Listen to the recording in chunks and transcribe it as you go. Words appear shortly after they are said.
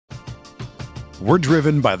We're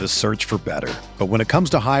driven by the search for better. But when it comes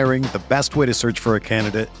to hiring, the best way to search for a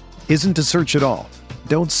candidate isn't to search at all.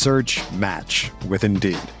 Don't search, match with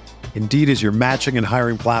Indeed. Indeed is your matching and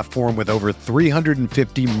hiring platform with over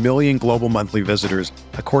 350 million global monthly visitors,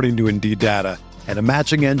 according to Indeed data, and a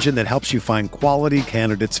matching engine that helps you find quality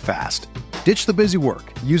candidates fast. Ditch the busy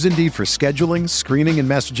work. Use Indeed for scheduling, screening, and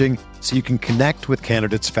messaging so you can connect with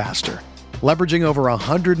candidates faster. Leveraging over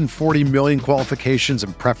 140 million qualifications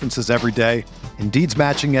and preferences every day, Indeed's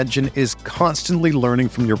matching engine is constantly learning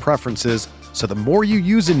from your preferences, so the more you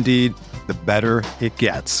use Indeed, the better it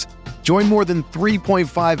gets. Join more than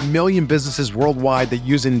 3.5 million businesses worldwide that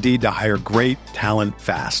use Indeed to hire great talent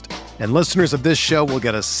fast. And listeners of this show will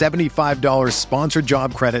get a $75 sponsored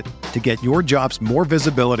job credit to get your jobs more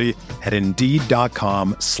visibility at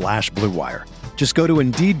Indeed.com/Blue Wire. Just go to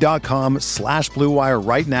Indeed.com/Blue Wire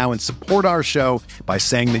right now and support our show by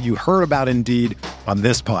saying that you heard about Indeed on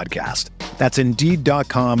this podcast. That's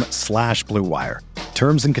Indeed.com/Blue Wire.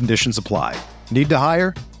 Terms and conditions apply. Need to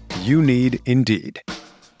hire? You need Indeed.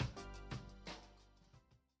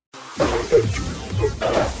 The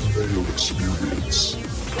Pat Mayo Experience.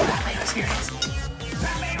 Pat Mayo Experience.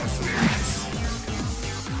 Pat Mayo Experience.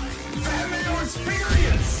 Pat Mayo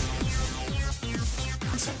Experience.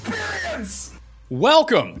 Experience.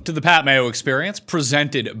 Welcome to the Pat Mayo Experience,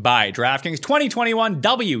 presented by DraftKings 2021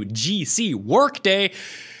 WGC Workday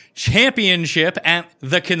Championship at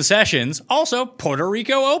the concessions. Also, Puerto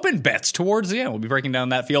Rico Open bets towards the end. We'll be breaking down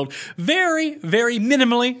that field very, very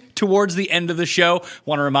minimally towards the end of the show.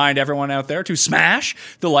 Want to remind everyone out there to smash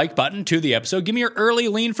the like button to the episode. Give me your early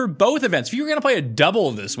lean for both events. If you're going to play a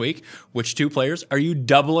double this week, which two players are you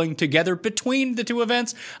doubling together between the two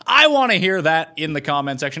events? I want to hear that in the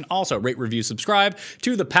comment section. Also, rate, review, subscribe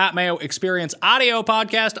to the Pat Mayo Experience audio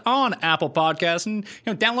podcast on Apple Podcasts, and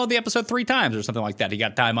download the episode 3 times or something like that. You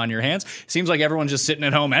got time on your hands. Seems like everyone's just sitting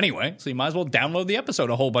at home anyway, so you might as well download the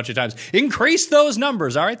episode a whole bunch of times. Increase those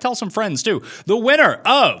numbers, all right? Tell some friends too. The winner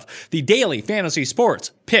of the Daily Fantasy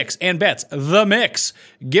Sports Picks and Bets The Mix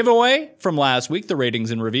giveaway from last week, the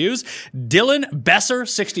ratings and reviews, Dylan Besser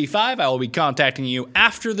 65. I will be contacting you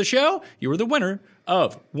after the show. You were the winner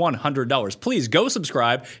of $100. Please go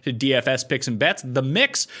subscribe to DFS Picks and Bets The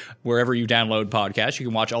Mix wherever you download podcasts. You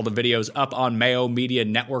can watch all the videos up on Mayo Media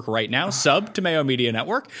Network right now. Sub to Mayo Media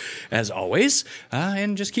Network as always,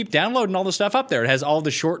 and just keep downloading all the stuff up there. It has all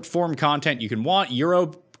the short form content you can want.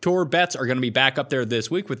 Euro Tour bets are going to be back up there this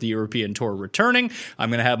week with the European Tour returning. I'm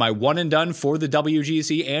going to have my one and done for the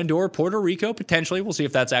WGC and or Puerto Rico, potentially. We'll see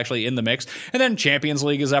if that's actually in the mix. And then Champions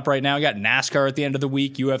League is up right now. You got NASCAR at the end of the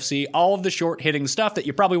week, UFC, all of the short-hitting stuff that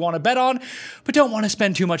you probably want to bet on, but don't want to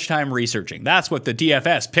spend too much time researching. That's what the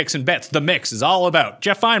DFS Picks and Bets The Mix is all about.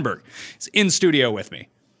 Jeff Feinberg is in studio with me.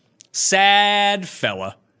 Sad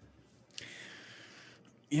fella.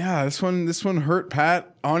 Yeah, this one hurt,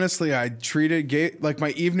 Pat. Honestly, I treated like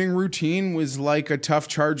my evening routine was like a tough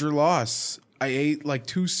Charger loss. I ate like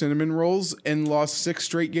 2 cinnamon rolls and lost 6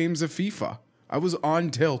 straight games of FIFA. I was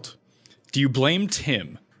on tilt. Do you blame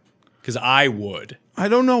Tim? Because I would. I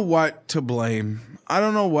don't know what to blame.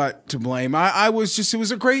 I was just, it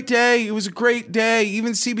was a great day. Even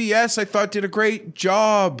CBS, I thought, did a great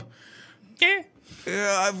job.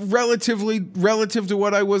 Yeah. Relative to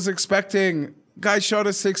what I was expecting. Guy shot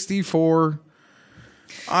a 64.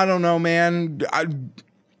 I don't know, man.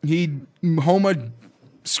 Homa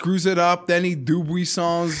screws it up. Then he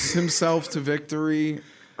Dubuissons himself to victory.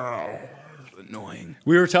 Oh, annoying.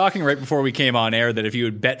 We were talking right before we came on air that if you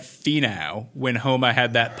would bet Finau when Homa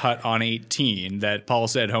had that putt on 18, that Paul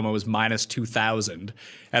said Homa was minus 2,000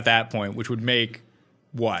 at that point, which would make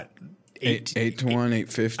what? 8 to 1,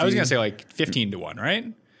 850. I was going to say like 15 to 1,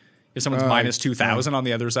 right? If someone's minus 2,000 on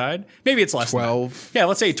the other side, maybe it's less 12. Than that. Yeah,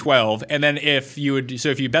 let's say 12. And then if you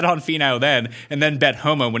bet on Finau then, and then bet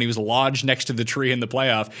Homa when he was lodged next to the tree in the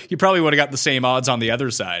playoff, you probably would have got the same odds on the other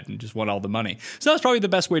side and just won all the money. So that's probably the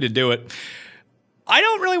best way to do it. I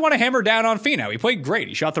don't really want to hammer down on Finau. He played great.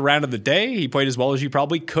 He shot the round of the day. He played as well as you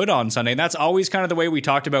probably could on Sunday. And that's always kind of the way we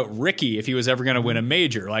talked about Ricky if he was ever going to win a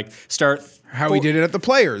major. Like start how he did it at the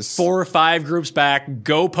Players. 4 or 5 groups back,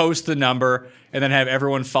 go post the number, and then have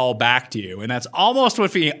everyone fall back to you. And that's almost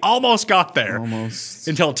what he almost got there. Almost.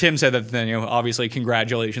 Until Tim said that then, obviously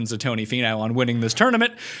congratulations to Tony Finau on winning this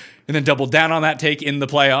tournament. And then doubled down on that take in the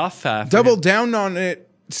playoff. Doubled down on it.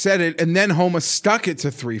 Said it, and then Homa stuck it to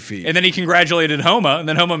 3 feet. And then he congratulated Homa, and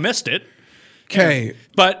then Homa missed it. Okay.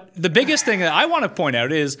 But the biggest thing that I want to point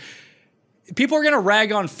out is people are going to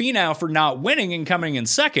rag on Finau for not winning and coming in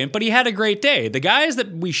second, but he had a great day. The guys that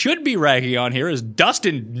we should be ragging on here is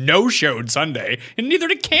Dustin no-showed Sunday, and neither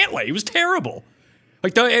did Cantlay. He was terrible.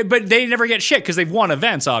 Like, but they never get shit because they've won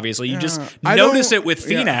events. Obviously, you just notice it with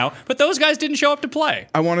Finau. But those guys didn't show up to play.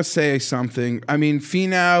 I want to say something. I mean,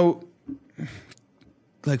 Finau,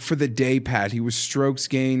 like for the day, Pat, he was strokes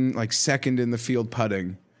gained like second in the field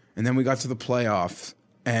putting, and then we got to the playoffs,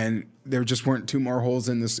 and there just weren't two more holes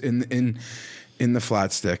in this in the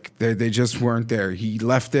flat stick. They just weren't there. He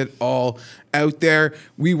left it all out there.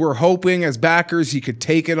 We were hoping as backers he could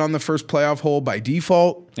take it on the first playoff hole by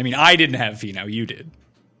default. I mean, I didn't have Finau. You did.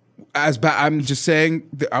 I'm just saying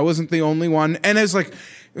that I wasn't the only one. And it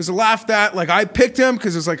was a laughed at. Like, I picked him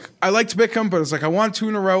because it's like, I like to pick him, but it's like, I want 2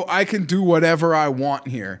 in a row. I can do whatever I want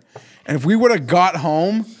here. And if we would have got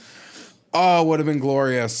home, oh, it would have been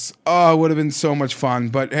glorious. Oh, it would have been so much fun.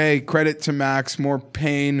 But hey, credit to Max. More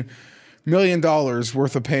pain. $1 million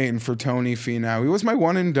worth of pain for Tony Finau. He was my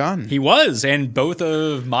one and done. He was, and both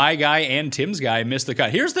of my guy and Tim's guy missed the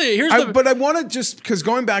cut. But I want to just, because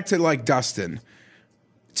going back to like Dustin,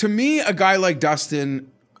 to me, a guy like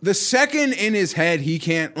Dustin, the second in his head he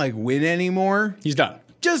can't like win anymore, he's done.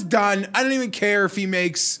 Just done. I don't even care if he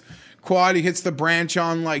makes quad, he hits the branch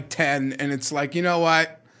on like 10, and it's like, you know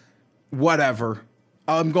what? Whatever.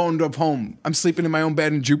 I'm going to home. I'm sleeping in my own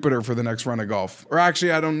bed in Jupiter for the next run of golf. Or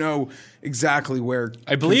actually, I don't know exactly where.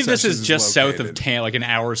 I believe this is just located. south of Tampa, like an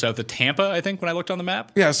hour south of Tampa, I think, when I looked on the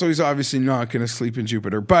map. Yeah, so he's obviously not going to sleep in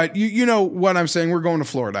Jupiter. But you know what I'm saying. We're going to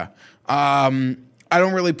Florida. I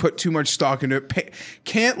don't really put too much stock into it.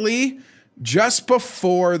 Cantley, just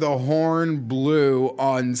before the horn blew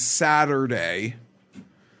on Saturday,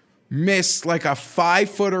 missed like a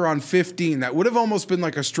 5-footer on 15. That would have almost been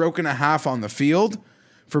like a stroke and a half on the field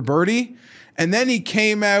for birdie. And then he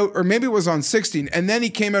came out, or maybe it was on 16, and then he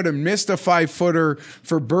came out and missed a 5-footer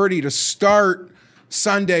for birdie to start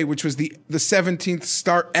Sunday, which was the 17th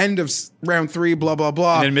start, end of round 3, blah, blah,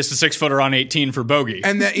 blah. And then missed a 6-footer on 18 for bogey.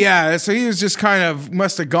 And then, yeah, so he was just kind of,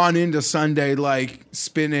 must have gone into Sunday like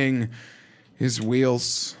spinning his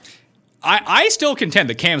wheels. I still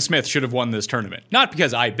contend that Cam Smith should have won this tournament. Not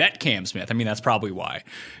because I bet Cam Smith. I mean, that's probably why.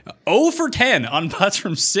 0 for 10 on putts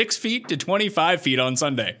from 6 feet to 25 feet on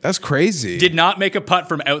Sunday. That's crazy. Did not make a putt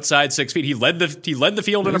from outside 6 feet. He led the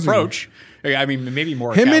field in approach. I mean, maybe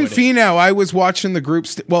more. Him and Finau, I was watching the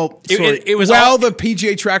groups. The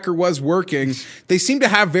PGA Tracker was working. They seemed to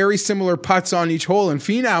have very similar putts on each hole, and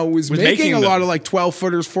Finau was making a lot of like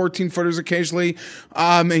 12-footers, 14-footers occasionally.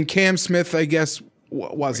 And Cam Smith, I guess,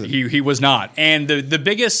 wasn't. He was not. And the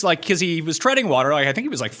biggest, like, because he was treading water, like I think he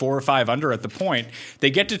was like 4 or 5 under at the point. They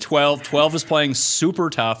get to 12. 12 is playing super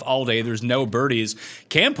tough all day. There's no birdies.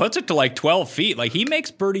 Cam puts it to like 12 feet. Like, he makes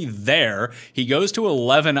birdie there. He goes to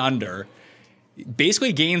 11 under.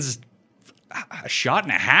 Basically gains a shot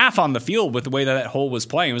and a half on the field with the way that hole was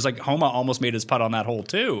playing. It was like Homa almost made his putt on that hole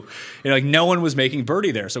too. Like, no one was making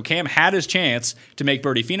birdie there. So Cam had his chance to make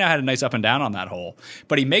birdie. Finau had a nice up and down on that hole,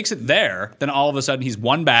 but he makes it there. Then all of a sudden he's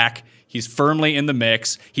one back. He's firmly in the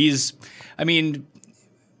mix.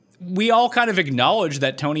 We all kind of acknowledge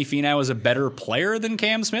that Tony Finau is a better player than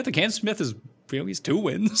Cam Smith. And Cam Smith is, he's 2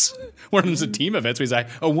 wins. One of them's a team event, so he's like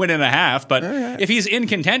a win and a half. But if he's in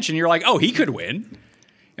contention, you're like, oh, he could win.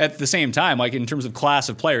 At the same time, like in terms of class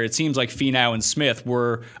of player, it seems like Finau and Smith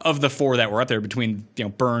were, of the 4 that were up there between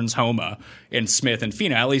Burns, Homa, and Smith and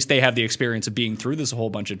Finau, at least they have the experience of being through this a whole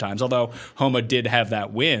bunch of times, although Homa did have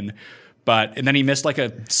that win. And then he missed like a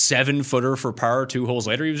 7-footer for par 2 holes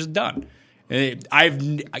later. He was just done.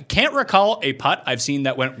 I can't recall a putt I've seen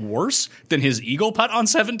that went worse than his eagle putt on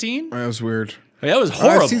 17. That was weird. That was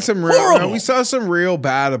horrible. I've seen some we saw some real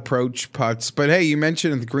bad approach putts, but hey, you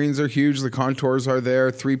mentioned the greens are huge, the contours are there,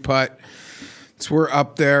 3-putt. We're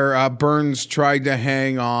up there. Burns tried to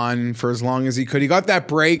hang on for as long as he could. He got that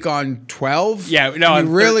break on 12. Yeah, no,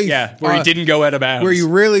 where he didn't go out of bounds. Where you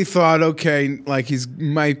really thought, okay, like he's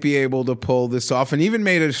might be able to pull this off, and even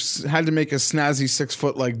had to make a snazzy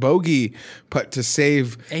 6-foot like bogey putt to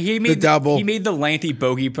save the double. He made the lengthy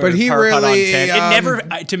bogey putt, but he putt on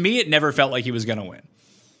 10. To me, it never felt like he was going to win.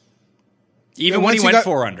 Even when he went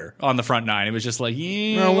 4 under on the front 9, it was just like,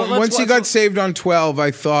 once he got saved on 12, I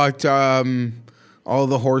thought all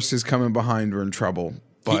the horses coming behind were in trouble.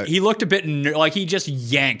 But he looked a bit like he just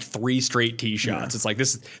yanked 3 straight tee shots. Yeah. It's like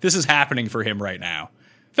this is happening for him right now.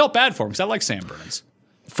 Felt bad for him because I like Sam Burns.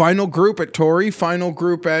 Final group at Torrey, final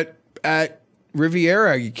group at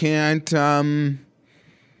Riviera. You can't.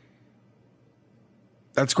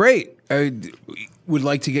 That's great. I would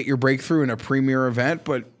like to get your breakthrough in a premier event,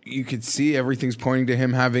 but you could see everything's pointing to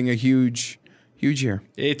him having a huge year.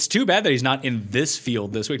 It's too bad that he's not in this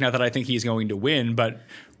field this week. Not that I think he's going to win, but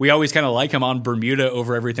we always kind of like him on Bermuda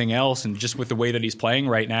over everything else, and just with the way that he's playing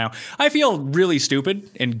right now, I feel really stupid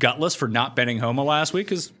and gutless for not betting Homa last week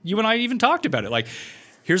because you and I even talked about it. Like,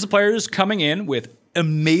 here's the player who's coming in with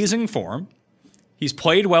amazing form. He's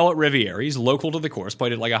played well at Riviera. He's local to the course,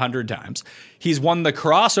 played it like 100 times. He's won the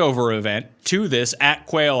crossover event to this at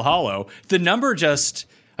Quail Hollow. The number just...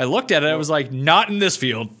 I looked at it. I was like, not in this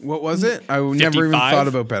field. What was it? I never even thought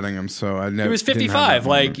about betting him, so I never. He was 55.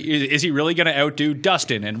 Like, is he really going to outdo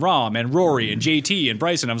Dustin and Rahm and Rory and JT and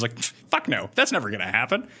Bryson? I was like, fuck no, that's never going to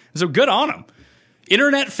happen. So good on him.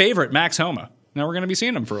 Internet favorite Max Homa. Now we're going to be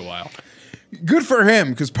seeing him for a while. Good for him,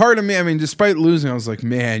 because part of me, I mean, despite losing, I was like,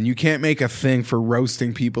 man, you can't make a thing for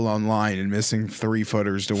roasting people online and missing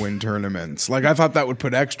 3-footers to win tournaments. Like, I thought that would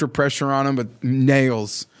put extra pressure on him, but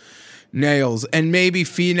nails. And maybe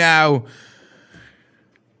Finau,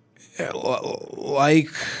 like,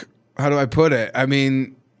 how do I put it? I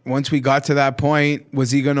mean, once we got to that point,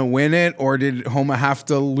 was he going to win it, or did Homa have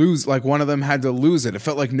to lose? Like, one of them had to lose it. It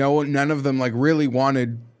felt like none of them like really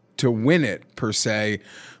wanted to win it per se.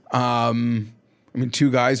 I mean,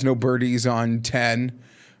 2 guys, no birdies on 10.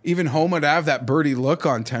 Even Homa to have that birdie look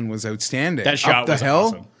on 10 was outstanding. That shot up the was hill.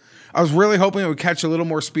 awesome. I was really hoping it would catch a little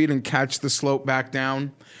more speed and catch the slope back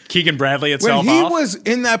down. Keegan Bradley itself When he off. was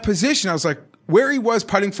in that position, I was like, where he was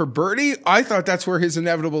putting for birdie, I thought that's where his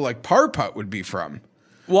inevitable like par putt would be from.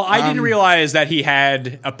 Well, I didn't realize that he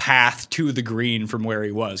had a path to the green from where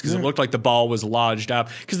he was, because it looked like the ball was lodged up.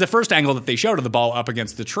 Because the first angle that they showed of the ball up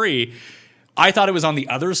against the tree, I thought it was on the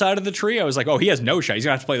other side of the tree. I was like, oh, he has no shot. He's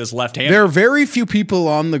going to have to play this left-handed. There are very few people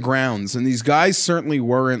on the grounds, and these guys certainly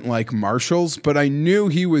weren't like marshals, but I knew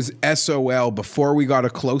he was SOL before we got a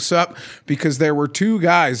close-up, because there were 2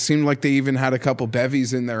 guys, seemed like they even had a couple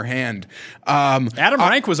bevies in their hand. Adam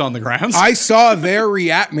Rank was on the grounds. I saw their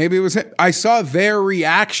maybe it was him. I saw their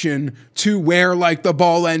reaction to where like the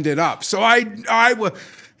ball ended up. So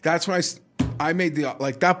that's when I made the,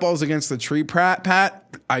 like, that ball's against the tree, Pat.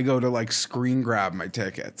 I go to like screen grab my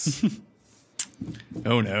tickets.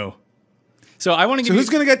 Oh no. So I want to give So who's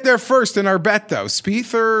going to get there first in our bet though?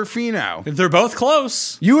 Spieth or Finau? They're both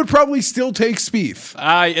close. You would probably still take Spieth.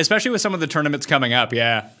 Especially with some of the tournaments coming up,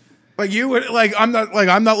 yeah. Like you would, I'm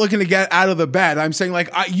not looking to get out of the bet. I'm saying like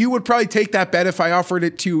you would probably take that bet if I offered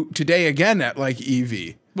it to today again at like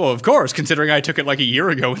EV. Well, of course, considering I took it like a year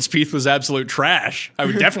ago when Spieth was absolute trash. I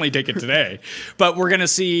would definitely take it today. But we're going to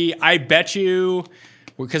see, I bet you,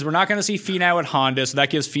 because we're not going to see Finau at Honda, so that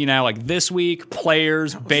gives Finau like this week,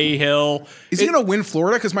 Players, Bay Hill. Is he going to win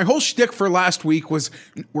Florida? Because my whole shtick for last week was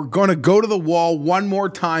we're going to go to the wall one more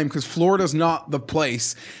time because Florida's not the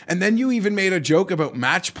place. And then you even made a joke about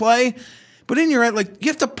match play. But in your head, like, you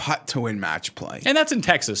have to putt to win match play. And that's in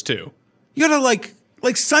Texas, too. You got to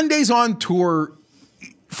like Sunday's on tour.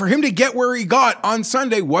 For him to get where he got on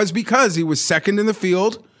Sunday was because he was second in the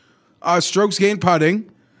field, strokes gained putting,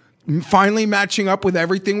 finally matching up with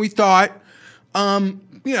everything we thought. But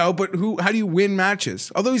how do you win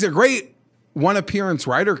matches? Although he's a great one appearance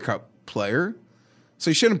Ryder Cup player.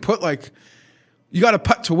 So you shouldn't put you got to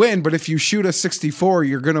putt to win, but if you shoot a 64,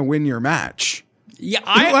 you're going to win your match. Yeah,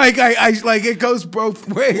 it goes both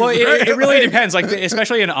ways. Well, right? it really depends. Like,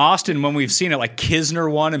 especially in Austin, when we've seen it, like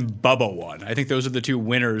Kisner won and Bubba won. I think those are the 2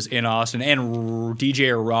 winners in Austin, and DJ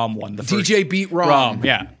or Rahm won the first. DJ beat Rahm.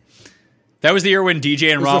 Yeah, that was the year when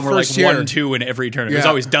DJ and Rahm were like 1-2 in every tournament. Yeah. It was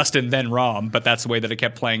always Dustin then Rahm, but that's the way that it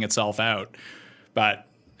kept playing itself out. But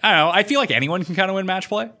I don't know. I feel like anyone can kind of win match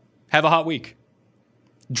play. Have a hot week.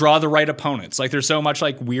 Draw the right opponents. Like, there's so much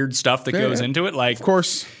like weird stuff that goes into it. Like, of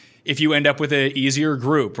course. If you end up with an easier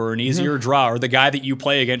group or an easier draw, or the guy that you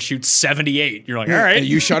play against shoots 78, you're like, all right. And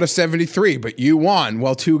you shot a 73, but you won,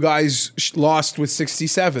 while 2 guys lost with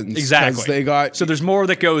 67s. Exactly. They got so there's more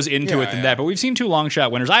that goes into it than yeah. that. But we've seen 2 long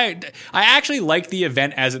shot winners. I actually like the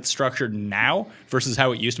event as it's structured now versus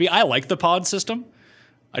how it used to be. I like the pod system.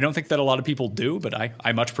 I don't think that a lot of people do, but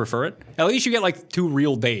I much prefer it. At least you get like 2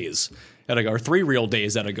 real days or 3 real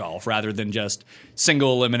days at a golf rather than just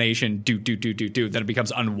single elimination, then it becomes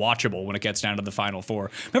unwatchable when it gets down to the final 4.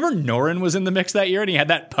 Remember Noren was in the mix that year and he had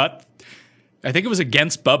that putt? I think it was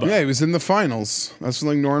against Bubba. Yeah, he was in the finals. That's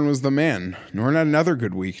when Noren was the man. Noren had another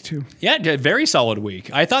good week too. Yeah, a very solid week.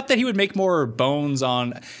 I thought that he would make more bones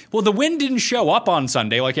on... Well, the wind didn't show up on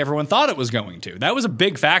Sunday like everyone thought it was going to. That was a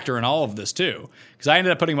big factor in all of this too. Because I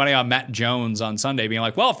ended up putting money on Matt Jones on Sunday, being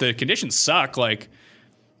like, well, if the conditions suck, like...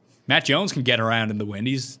 Matt Jones can get around in the wind.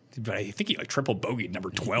 But I think he triple bogeyed number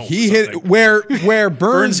 12. He hit where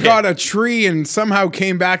Burns got a tree and somehow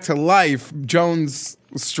came back to life. Jones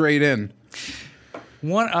was straight in.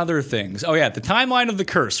 What other things? Oh, yeah, the timeline of the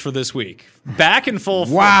curse for this week. Back in full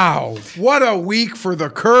force. Wow. What a week for the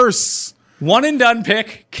curse. One and done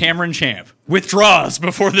pick, Cameron Champ. Withdraws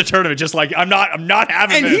before the tournament. Just like, I'm not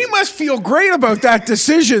having And this. he must feel great about that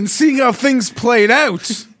decision, seeing how things played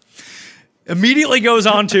out. Immediately goes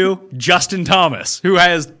on to Justin Thomas, who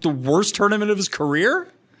has the worst tournament of his career,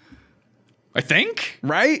 I think.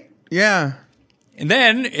 Right? Yeah. And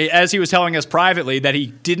then, as he was telling us privately, that he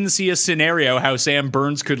didn't see a scenario how Sam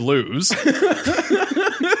Burns could lose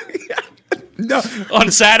No.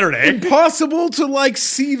 on Saturday. Possible to like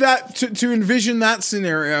see that, to envision that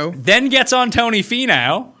scenario. Then gets on Tony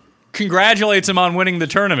Finau, congratulates him on winning the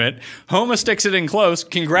tournament. Homa sticks it in close,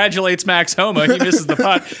 congratulates Max Homa, he misses the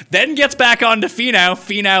putt. Then gets back on to Finau,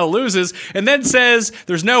 Finau loses, and then says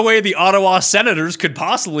there's no way the Ottawa Senators could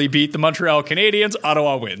possibly beat the Montreal Canadiens.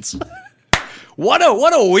 Ottawa wins. What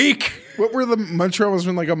a week. What were the Montreal was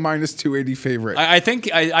been like a minus 280 favorite? I think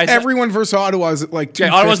Everyone versus Ottawa is at like 250.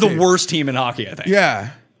 yeah, Ottawa's the worst team in hockey, I think.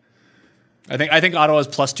 Yeah. I think Ottawa's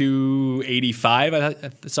plus 285. I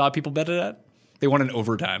saw people bet it at. They won in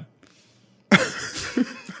overtime.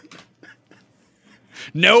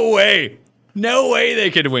 No way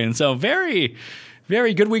they could win. So very,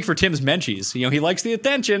 very good week for Tim's Menchies. You know, he likes the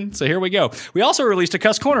attention. So here we go. We also released a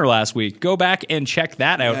Cuss Corner last week. Go back and check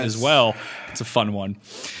that out as well. It's a fun one.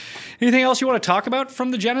 Anything else you want to talk about from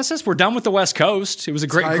the Genesis? We're done with the West Coast. It was a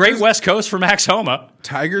great West Coast for Max Homa.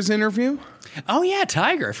 Tiger's interview? Oh yeah,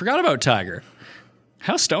 Tiger. I forgot about Tiger.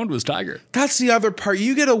 How stoned was Tiger? That's the other part.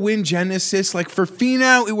 You get a win Genesis. Like for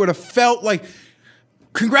Finau, it would have felt like,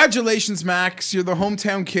 congratulations, Max. You're the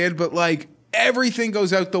hometown kid, but like everything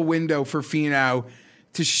goes out the window for Finau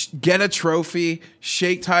to get a trophy,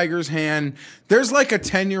 shake Tiger's hand. There's like a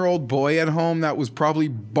 10-year-old boy at home that was probably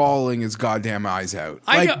bawling his goddamn eyes out.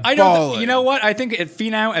 I Like, know. bawling. You know what? I think at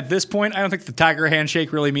Finau at this point, I don't think the Tiger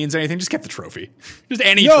handshake really means anything. Just get the trophy. Just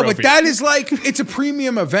any No, trophy. but that is like, it's a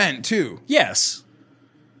premium event too. yes.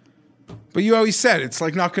 But you always said it's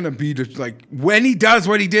like not going to be like when he does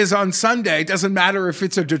what he did on Sunday. It doesn't matter if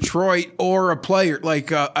it's a Detroit or a player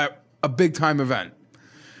like a big time event.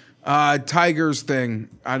 Tiger's thing,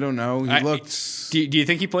 I don't know. He looked. Do you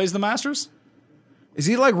think he plays the Masters? Is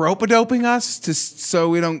he like rope-a-doping us so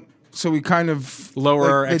we kind of Lower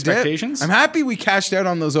like, our the dip? expectations? I'm happy we cashed out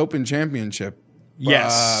on those Open Championship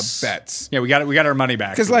bets. Yeah, we got our money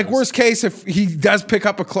back. Because, like, worst case, if he does pick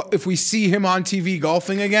up if we see him on TV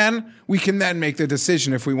golfing again, we can then make the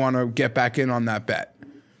decision if we want to get back in on that bet.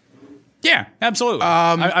 Yeah, absolutely.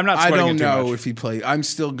 I'm not I sweating don't it too know much. if he plays. I'm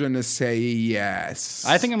still going to say yes.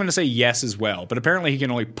 I think I'm going to say yes as well, but apparently he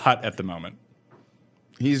can only putt at the moment.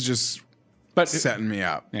 He's just But setting me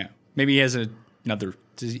up. yeah, maybe he has another.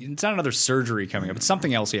 It's not another surgery coming up. It's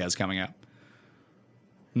something else he has coming up.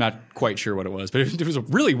 Not quite sure what it was, but it was a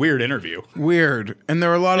really weird interview. Weird. And there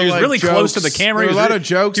were a lot of He was like really jokes. close to the camera. There were a lot of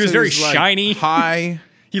jokes. He was and very like, shiny. high.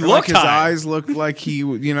 He And, looked like his high. eyes looked like he,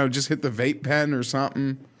 just hit the vape pen or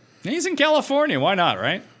something. He's in California. Why not,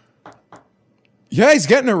 right? Yeah, he's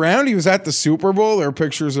getting around. He was at the Super Bowl. There are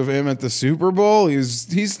pictures of him at the Super Bowl. He's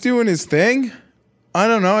doing his thing. I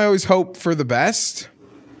don't know. I always hope for the best.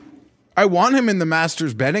 I want him in the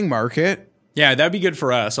Masters betting market. Yeah, that'd be good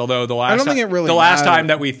for us. Although the last think it really the last mattered. time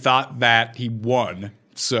that we thought that he won.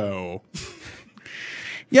 So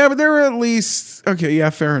Yeah, but there were at least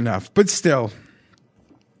fair enough. But still,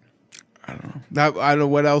 I don't know. I don't know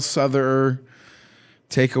what else other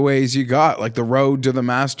takeaways you got. Like the road to the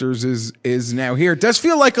Masters is now here. It does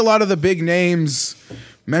feel like a lot of the big names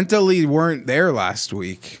mentally weren't there last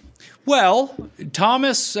week. well,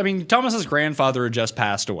 Thomas's grandfather had just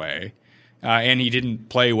passed away, and he didn't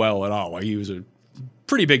play well at all. Like, he was a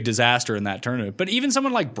pretty big disaster in that tournament. But even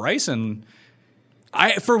someone like Bryson,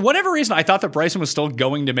 for whatever reason, I thought that Bryson was still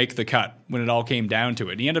going to make the cut when it all came down to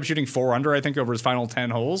it. He ended up shooting 4 under, I think, over his final 10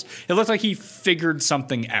 holes. It looked like he figured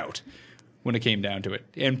something out when it came down to it.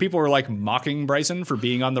 And people were like mocking Bryson for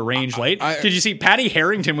being on the range late. Did you see Patty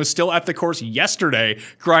Harrington was still at the course yesterday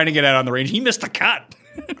grinding it out on the range? He missed the cut.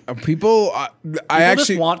 People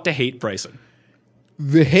Just want to hate Bryson.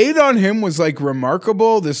 The hate on him was like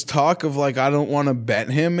remarkable. This talk of like, I don't want to bet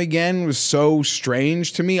him again was so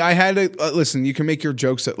strange to me. I had to listen, you can make your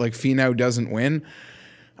jokes that like Finau doesn't win.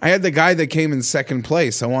 I had the guy that came in second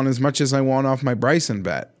place. I want as much as I want off my Bryson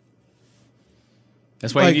bet.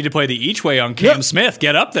 That's why you need to play the each way on Cam Smith.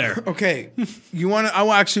 Get up there. Okay.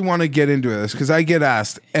 I actually want to get into this because I get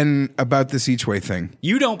asked about this each way thing.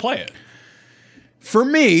 You don't play it. For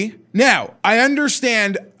me, now, I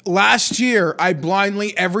understand last year, I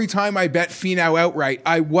blindly, every time I bet Finau outright,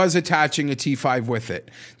 I was attaching a T5 with it.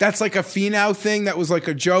 That's like a Finau thing. That was like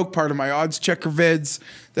a joke, part of my odds checker vids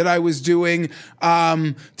that I was doing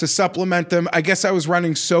to supplement them. I guess I was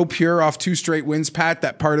running so pure off 2 straight wins, Pat,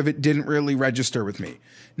 that part of it didn't really register with me.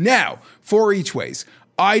 Now, for each ways,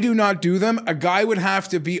 I do not do them. A guy would have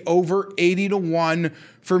to be over 80 to 1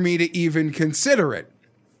 for me to even consider it.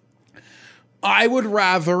 I would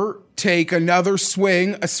rather take another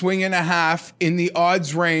swing, a swing and a half in the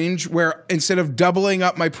odds range where instead of doubling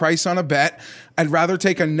up my price on a bet, I'd rather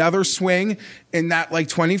take another swing in that like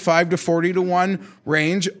 25 to 40 to 1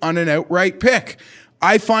 range on an outright pick.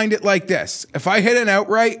 I find it like this. If I hit an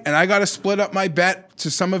outright and I got to split up my bet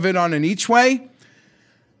to some of it on an each way,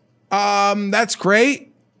 that's great.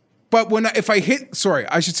 But if I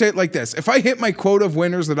hit my quota of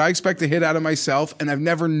winners that I expect to hit out of myself, and I've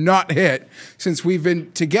never not hit since we've been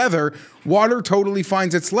together, water totally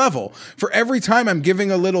finds its level. For every time I'm giving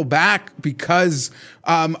a little back because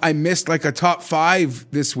I missed like a top 5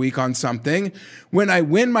 this week on something, when I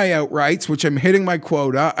win my outrights, which I'm hitting my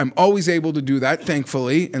quota, I'm always able to do that,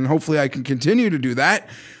 thankfully, and hopefully I can continue to do that.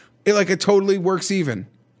 It totally works even,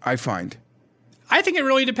 I find. I think it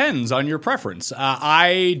really depends on your preference.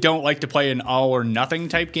 I don't like to play an all or nothing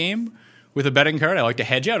type game with a betting card. I like to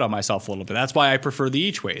hedge out on myself a little bit. That's why I prefer the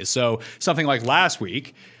each ways. So something like last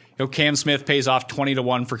week, Cam Smith pays off 20 to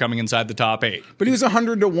 1 for coming inside the top 8. But he was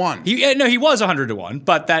 100 to 1. He was 100 to 1,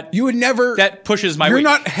 but that pushes my weight.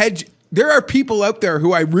 Not hedge. There are people out there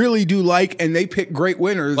who I really do like, and they pick great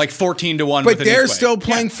winners. Like 14 to 1 but with an each way. But they're still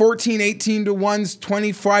playing 14, 18 to 1s,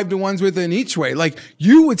 25 to 1s with an each way. Like,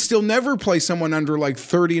 you would still never play someone under like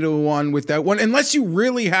 30 to 1 with that one, unless you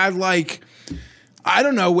really had like, I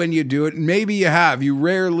don't know when you do it. Maybe you have. You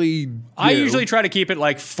rarely do. I usually try to keep it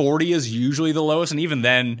like 40 is usually the lowest, and even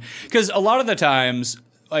then, because a lot of the times,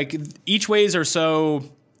 like, each ways are so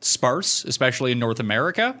sparse, especially in North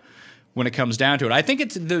America, when it comes down to it. I think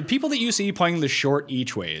it's the people that you see playing the short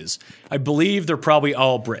each ways, I believe they're probably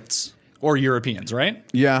all Brits or Europeans, right?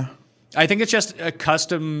 Yeah. I think it's just a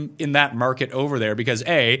custom in that market over there because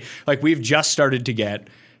we've just started to get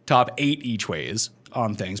top 8 each ways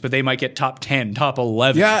on things, but they might get top 10, top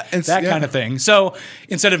 11, kind of thing. So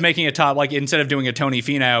instead of making instead of doing a Tony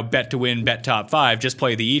Finau bet to win, bet top 5, just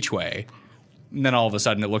play the each way. And then all of a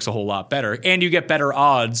sudden it looks a whole lot better. And you get better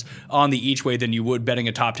odds on the each way than you would betting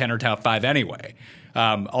a top 10 or top 5 anyway.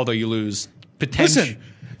 Although you lose potential. Listen.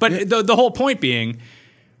 But the whole point being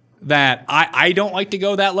that I don't like to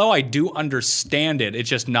go that low. I do understand it. It's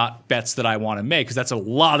just not bets that I want to make because that's a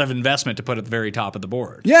lot of investment to put at the very top of the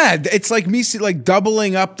board. Yeah, it's like me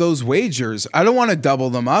doubling up those wagers. I don't want to double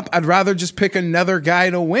them up. I'd rather just pick another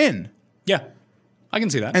guy to win. Yeah. I can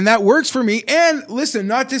see that. And that works for me. And listen,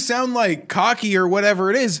 not to sound like cocky or whatever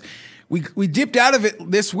it is, we dipped out of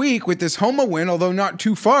it this week with this Homa win, although not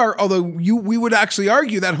too far, although we would actually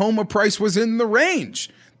argue that Homa price was in the range.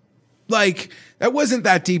 Like, that wasn't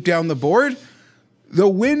that deep down the board. The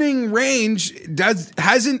winning range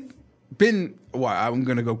hasn't been... Well, I'm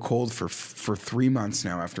going to go cold for 3 months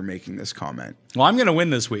now after making this comment. Well, I'm going to win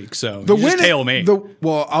this week, so just tail me.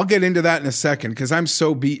 Well, I'll get into that in a second because I'm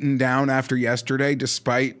so beaten down after yesterday,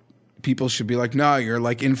 despite people should be like, no, you're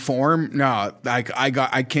like in form. No,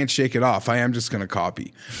 I can't shake it off. I am just going to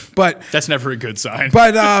copy. But that's never a good sign.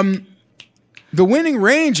 But the winning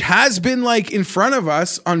range has been like in front of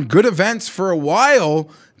us on good events for a while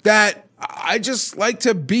that I just like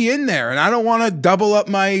to be in there, and I don't want to double up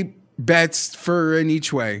my bets for an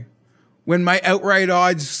each way when my outright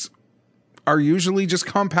odds are usually just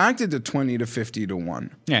compacted to 20 to 50 to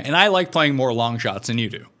 1. Yeah, and I like playing more long shots than you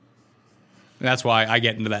do. And that's why I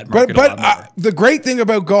get into that market a lot more. The great thing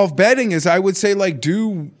about golf betting is I would say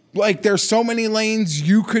there's so many lanes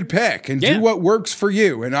you could pick and do what works for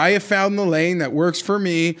you. And I have found the lane that works for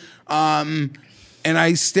me, and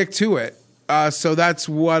I stick to it. So that's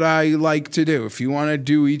what I like to do. If you want to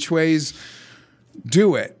do each ways,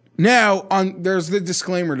 do it. Now, there's the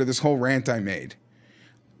disclaimer to this whole rant I made.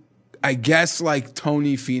 I guess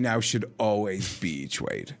Tony Finau should always be each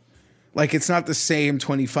weighed. It's not the same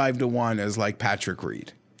 25 to 1 as Patrick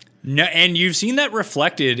Reed. No, and you've seen that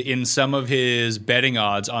reflected in some of his betting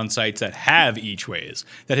odds on sites that have each ways,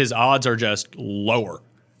 that his odds are just lower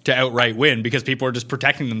to outright win because people are just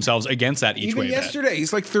protecting themselves against that each way. Even yesterday,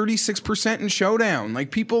 he's 36% in Showdown.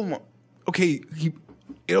 People, okay,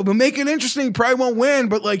 it'll make it interesting. He probably won't win,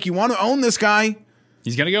 but you want to own this guy.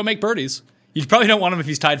 He's going to go make birdies. You probably don't want him if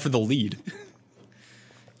he's tied for the lead.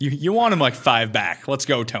 You want him 5 back. Let's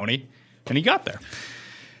go, Tony. And he got there.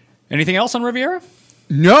 Anything else on Riviera?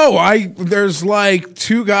 No, there's like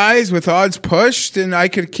two guys with odds pushed, and I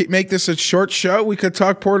could make this a short show. We could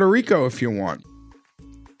talk Puerto Rico if you want.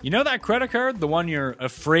 You know that credit card, the one you're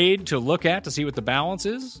afraid to look at to see what the balance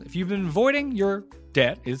is? If you've been avoiding your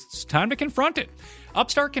debt, it's time to confront it.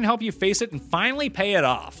 Upstart can help you face it and finally pay it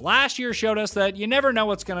off. Last year showed us that you never know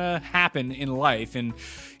what's going to happen in life, and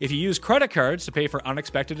if you use credit cards to pay for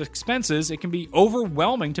unexpected expenses, it can be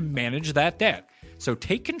overwhelming to manage that debt. So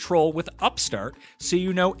take control with Upstart so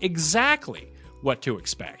you know exactly what to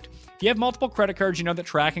expect. If you have multiple credit cards, you know that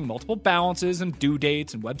tracking multiple balances and due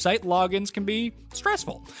dates and website logins can be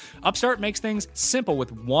stressful. Upstart makes things simple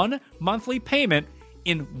with one monthly payment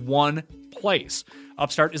in one place.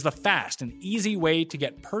 Upstart is the fast and easy way to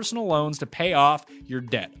get personal loans to pay off your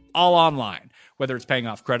debt, all online. Whether it's paying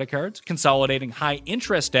off credit cards, consolidating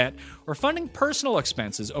high-interest debt, or funding personal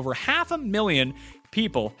expenses, over 500,000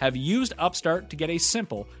 people have used Upstart to get a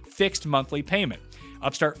simple, fixed monthly payment.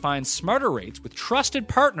 Upstart finds smarter rates with trusted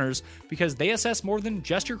partners because they assess more than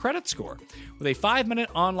just your credit score. With a 5-minute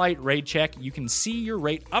online rate check, you can see your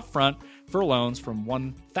rate upfront for loans from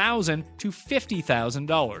 $1,000 to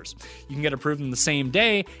 $50,000. You can get approved in the same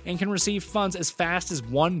day and can receive funds as fast as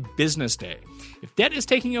one business day. If debt is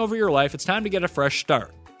taking over your life, it's time to get a fresh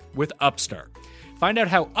start with Upstart. Find out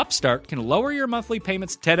how Upstart can lower your monthly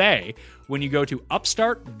payments today when you go to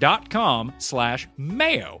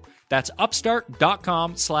upstart.com/mayo. That's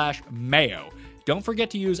upstart.com/mayo. Don't forget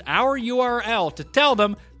to use our URL to tell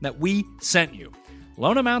them that we sent you.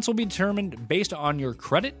 Loan amounts will be determined based on your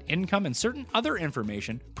credit, income, and certain other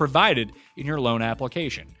information provided in your loan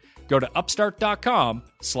application. Go to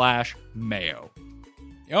upstart.com/mayo.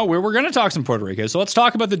 We're going to talk some Puerto Rico, so let's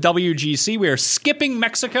talk about the WGC. We are skipping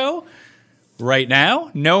Mexico right now.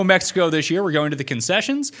 No Mexico this year. We're going to the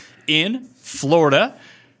concessions in Florida.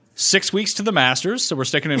 6 weeks to the Masters, so we're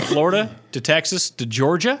sticking in Florida to Texas to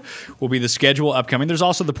Georgia will be the schedule upcoming. There's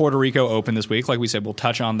also the Puerto Rico Open this week. Like we said, we'll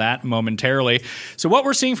touch on that momentarily. So what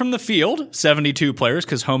we're seeing from the field, 72 players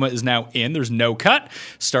because Homa is now in. There's no cut.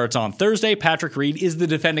 Starts on Thursday. Patrick Reed is the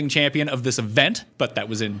defending champion of this event, but that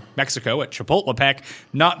was in Mexico at Chapultepec,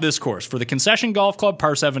 not this course. For the Concession Golf Club,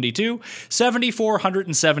 par 72,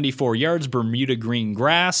 7,474 yards, Bermuda green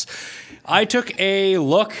grass. I took a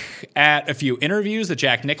look at a few interviews that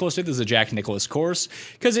Jack Nicklaus did. This is a Jack Nicklaus course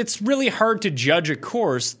because it's really hard to judge a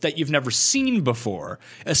course that you've never seen before,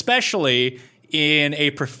 especially in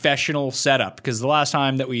a professional setup, because the last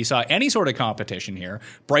time that we saw any sort of competition here,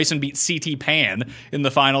 Bryson beat CT Pan in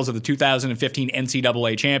the finals of the 2015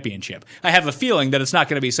 NCAA championship. I have a feeling that it's not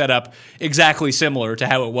going to be set up exactly similar to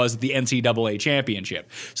how it was at the NCAA championship.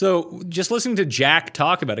 So just listening to Jack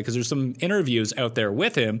talk about it, because there's some interviews out there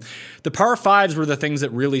with him, the par fives were the things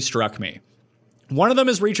that really struck me. One of them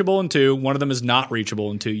is reachable in 2. One of them is not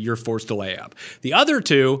reachable in 2. You're forced to lay up. The other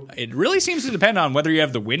 2, it really seems to depend on whether you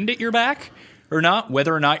have the wind at your back or not,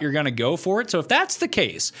 whether or not you're going to go for it. So if that's the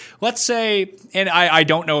case, let's say, and I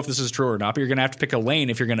don't know if this is true or not, but you're going to have to pick a lane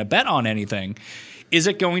if you're going to bet on anything. Is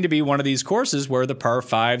it going to be one of these courses where the par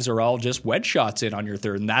fives are all just wedge shots in on your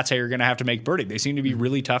third, and that's how you're going to have to make birdie? They seem to be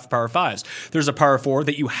really tough par fives. There's a par 4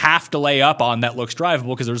 that you have to lay up on that looks drivable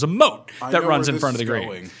because there's a moat that runs in front of the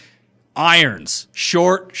green. Irons.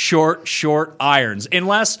 Short irons.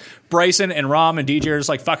 Unless Bryson and Rahm and DJ are just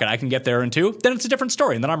like, fuck it, I can get there in 2, then it's a different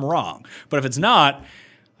story, and then I'm wrong. But if it's not,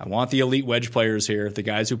 I want the elite wedge players here, the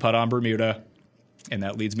guys who putt on Bermuda. And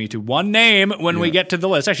that leads me to one name when we get to the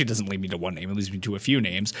list. Actually, it doesn't lead me to one name. It leads me to a few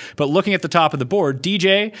names. But looking at the top of the board,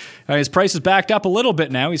 DJ, his price is backed up a little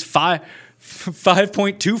bit now. He's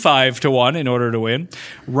 5.25 to 1 in order to win.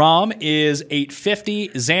 Rahm is 850,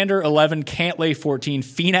 Xander 11, Cantlay 14,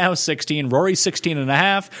 Finau 16, Rory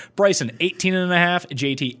 16.5, Bryson 18.5,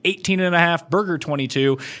 JT 18.5, Berger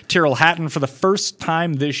 22, Tyrrell Hatton for the first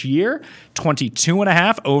time this year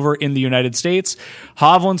 22.5 over in the United States.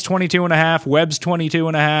 Hovland's 22.5, Webb's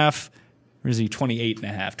 22.5. Or is he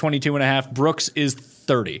 28.5? 22.5. Brooks is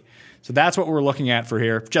 30. So that's what we're looking at for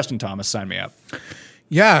here. Justin Thomas, sign me up.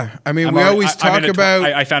 Yeah, I mean, we always talk about...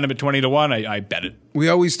 I found him at 20 to 1. I bet it. We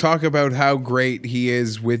always talk about how great he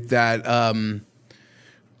is with that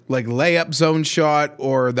like layup zone shot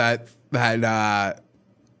or that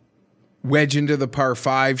wedge into the par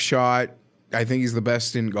 5 shot. I think he's the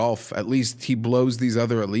best in golf. At least he blows these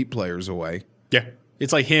other elite players away. Yeah.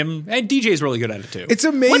 It's like him. And DJ's really good at it, too. It's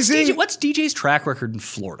amazing. What's DJ's track record in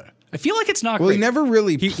Florida? I feel like it's not great. Well, he never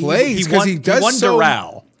really plays because he won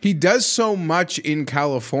Doral. He does so much in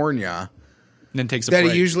California and then takes a that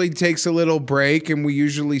break. He usually takes a little break, and we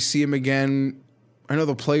usually see him again. I know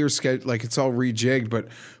the players schedule, like it's all rejigged, but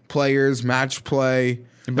players, match play.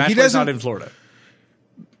 And match play's not in Florida.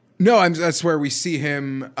 No, that's where we see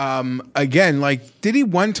him again. Like, did he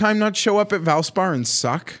one time not show up at Valspar and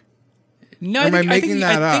suck? No, Am I I making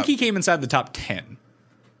that think up? he came inside the top 10.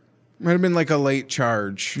 Might have been like a late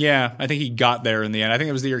charge. Yeah, I think he got there in the end. I think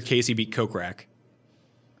it was the year Casey beat Kokrak.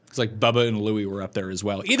 It's like Bubba and Louie were up there as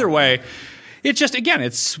well. Either way, it's just, again,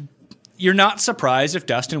 you're not surprised if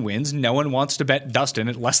Dustin wins. No one wants to bet Dustin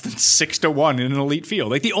at less than 6-1 in an elite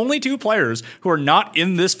field. Like, the only two players who are not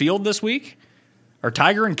in this field this week are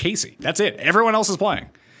Tiger and Casey. That's it. Everyone else is playing.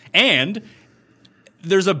 And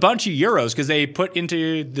there's a bunch of Euros because they put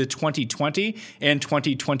into the 2020 and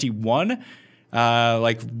 2021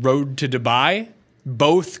 Road to Dubai.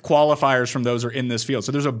 Both qualifiers from those are in this field.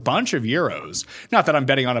 So there's a bunch of Euros. Not that I'm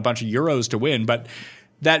betting on a bunch of Euros to win, but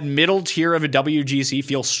that middle tier of a WGC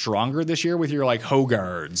feels stronger this year with your like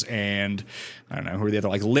Hogards and I don't know who are the other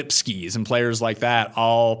like Lipskis and players like that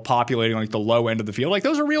all populating like the low end of the field. Like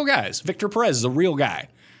those are real guys. Victor Perez is a real guy.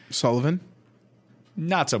 Sullivan?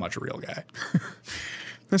 Not so much a real guy.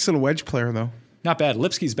 Nice little wedge player though. Not bad.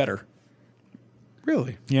 Lipski's better.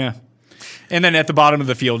 Really? Yeah. And then at the bottom of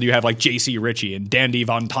the field, you have like J.C. Ritchie and Dandy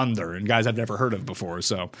Von Thunder and guys I've never heard of before.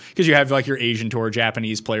 So, because you have like your Asian tour,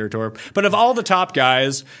 Japanese player tour. But of all the top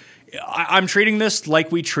guys, I'm treating this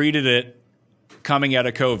like we treated it coming out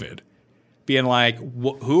of COVID. Being like,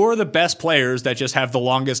 who are the best players that just have the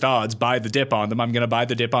longest odds? Buy the dip on them. I'm going to buy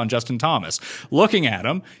the dip on Justin Thomas. Looking at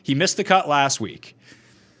him, he missed the cut last week.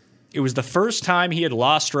 It was the first time he had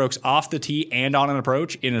lost strokes off the tee and on an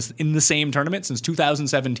approach in the same tournament since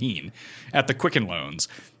 2017 at the Quicken Loans.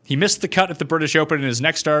 He missed the cut at the British Open in his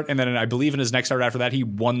next start, and then I believe in his next start after that, he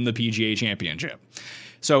won the PGA Championship.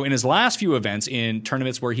 So in his last few events in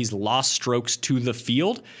tournaments where he's lost strokes to the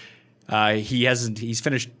field, he's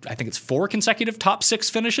finished, I think it's 4 consecutive top 6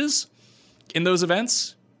 finishes in those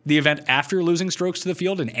events. The event after losing strokes to the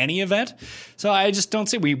field in any event. So I just don't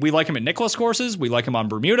see. We like him at Nicklaus courses. We like him on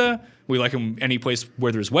Bermuda. We like him any place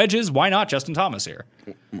where there's wedges. Why not Justin Thomas here?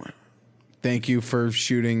 Thank you for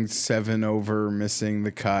shooting 7 over, missing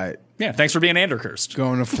the cut. Yeah, thanks for being Anderhurst.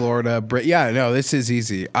 Going to Florida. Yeah, no, this is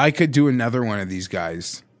easy. I could do another one of these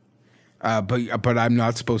guys. But I'm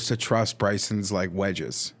not supposed to trust Bryson's like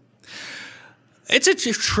wedges. It's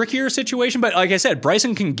a trickier situation, but like I said,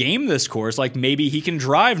 Bryson can game this course. Like maybe he can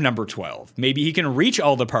drive number 12. Maybe he can reach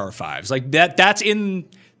all the par 5s. Like that's in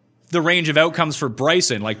the range of outcomes for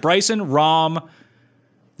Bryson. Like Bryson, Rahm,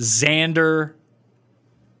 Xander,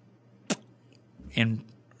 and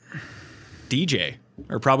DJ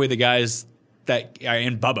are probably the guys that,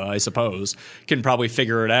 and Bubba, I suppose, can probably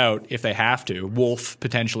figure it out if they have to. Wolf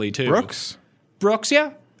potentially too. Brooks,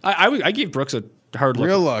 yeah. I give Brooks a hard look.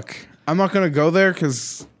 Real look. I'm not going to go there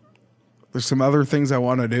because there's some other things I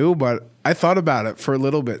want to do, but I thought about it for a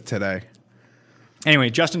little bit today. Anyway,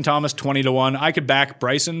 Justin Thomas, 20-1. I could back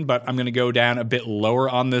Bryson, but I'm going to go down a bit lower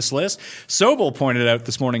on this list. Sobel pointed out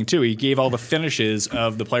this morning, too. He gave all the finishes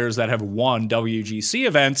of the players that have won WGC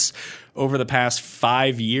events over the past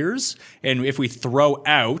 5 years. And if we throw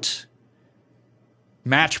out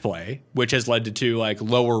match play, which has led to 2 like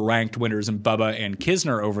lower ranked winners in Bubba and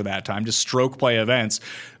Kisner over that time, just stroke play events.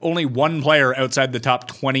 Only one player outside the top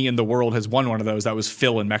 20 in the world has won one of those. That was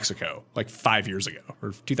Phil in Mexico, like 5 years ago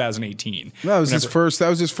or 2018. That was his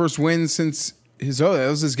first win since that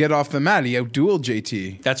was his get off the mat. He outdueled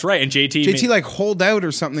JT. That's right, and JT like hold out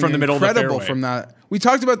or something from the middle of the fairway. From that. We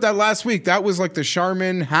talked about that last week. That was like the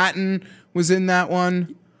Sharman. Hatton was in that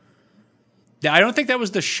one. I don't think that was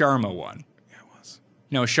the Sharma one.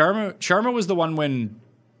 No, Sharma was the one when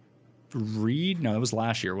Reed. No, that was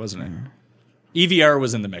last year, wasn't it? EVR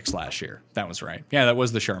was in the mix last year. That was right. Yeah, that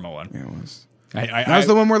was the Sharma one. Yeah, it was. That was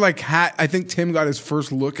the one where like I think Tim got his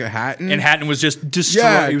first look at Hatton, and Hatton was just destroyed.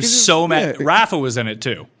 Yeah, he was so mad. Yeah. Rafa was in it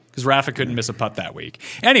too because Rafa couldn't miss a putt that week.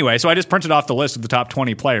 Anyway, so I just printed off the list of the top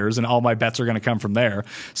 20 players, and all my bets are going to come from there.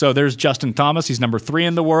 So there's Justin Thomas. He's number 3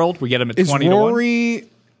 in the world. We get him at 20-1.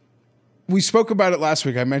 We spoke about it last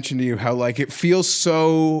week. I mentioned to you how like it feels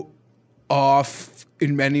so off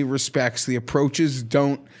in many respects. The approaches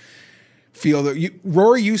don't feel that.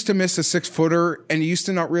 Rory used to miss a 6-footer, and he used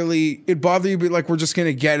to not really. It bothered you, but like we're just going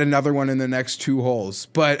to get another one in the next 2 holes.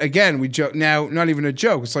 But again, we joke now. Not even a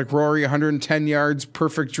joke. It's like Rory, 110 yards,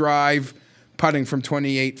 perfect drive, putting from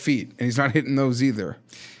 28 feet, and he's not hitting those either.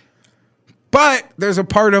 But there's a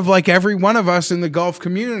part of like every one of us in the golf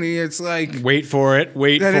community. It's like wait for it,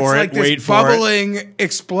 this bubbling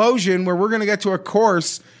explosion where we're going to get to a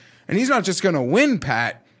course, and he's not just going to win,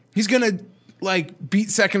 Pat. He's going to like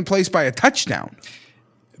beat second place by a touchdown.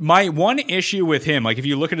 My one issue with him, like if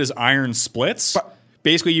you look at his iron splits,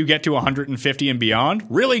 basically you get to 150 and beyond,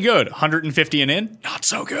 really good. 150 and in, not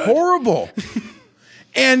so good. Horrible.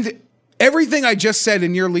 And everything I just said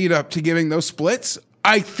in your lead up to giving those splits,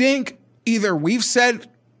 I think either we've said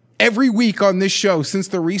every week on this show since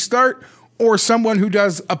the restart, or someone who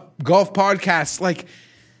does a golf podcast, like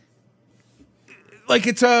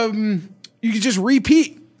it's you can just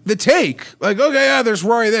repeat the take. Like, okay, yeah, there's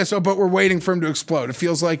Rory this, but we're waiting for him to explode. It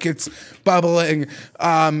feels like it's bubbling.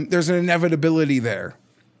 There's an inevitability there.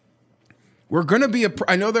 We're going to be,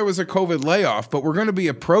 I know there was a COVID layoff, but we're going to be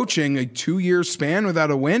approaching a 2-year span without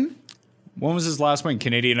a win. When was his last win?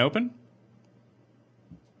 Canadian Open?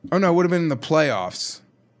 Oh, no, it would have been in the playoffs.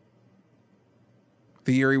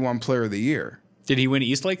 The year he won Player of the Year. Did he win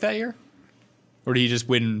Eastlake that year? Or did he just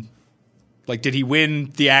win... Like, did he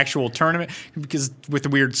win the actual tournament? Because with the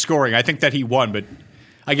weird scoring, I think that he won, but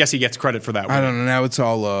I guess he gets credit for that win. I don't know. Now it's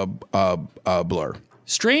all a blur.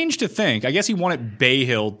 Strange to think. I guess he won at Bay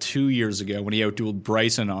Hill 2 years ago when he outdueled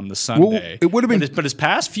Bryson on the Sunday. Well, it would have been... But his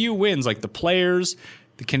past few wins, like the Players,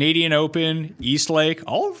 the Canadian Open, Eastlake,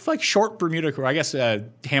 all like short Bermuda course. I guess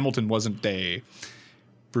Hamilton wasn't a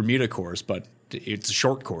Bermuda course, but it's a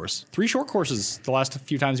short course. 3 short courses the last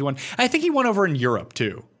few times he won. I think he won over in Europe,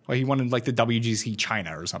 too. Like he won in like the WGC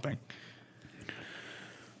China or something.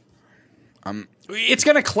 It's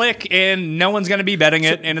going to click and no one's going to be betting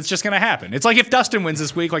it and it's just going to happen. It's like if Dustin wins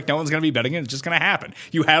this week, like no one's going to be betting it. It's just going to happen.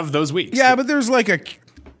 You have those weeks. Yeah, but there's like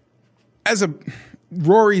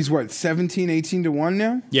Rory's what, 17, 18 to 1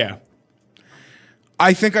 now? Yeah.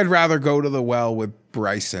 I think I'd rather go to the well with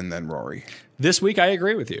Bryson than Rory. This week, I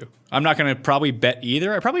agree with you. I'm not going to probably bet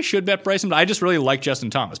either. I probably should bet Bryson, but I just really like Justin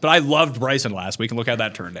Thomas. But I loved Bryson last week, and look how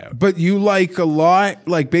that turned out. But you like a lot,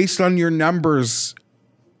 like based on your numbers,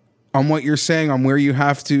 on what you're saying, on where you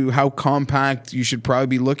have to, how compact you should probably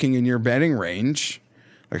be looking in your betting range.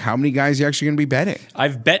 Like how many guys are you actually going to be betting?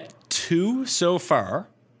 I've bet 2 so far,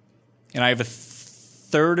 and I have a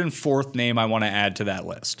third and fourth name I want to add to that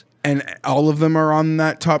list. And all of them are on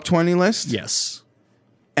that top 20 list? Yes.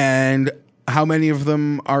 And how many of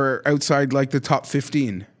them are outside like the top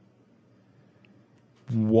 15?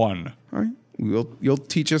 1. All right. You'll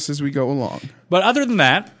teach us as we go along. But other than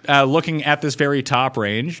that, looking at this very top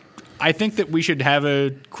range, I think that we should have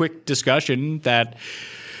a quick discussion that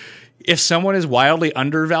if someone is wildly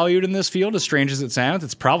undervalued in this field, as strange as it sounds,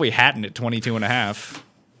 it's probably Hatton at 22.5.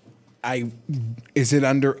 Is it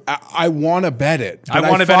under? I want to bet it. I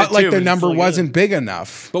want to bet it too. Like the number wasn't big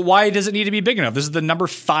enough. But why does it need to be big enough? This is the number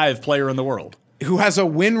 5 player in the world who has a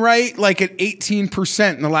win rate like at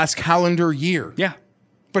 18% in the last calendar year. Yeah,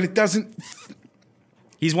 but it doesn't.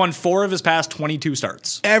 He's won 4 of his past 22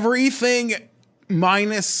 starts. Everything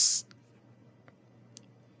minus.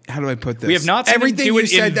 How do I put this? We have not seen him do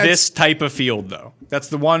it in this type of field, though. That's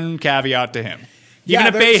the one caveat to him. Even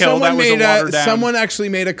at Bay Hill, that was a watered down. Someone actually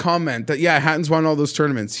made a comment that, Hatton's won all those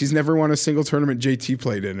tournaments. He's never won a single tournament JT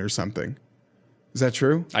played in or something. Is that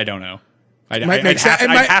true? I don't know. I'd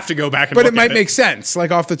have to go back and look at it. But it might make sense,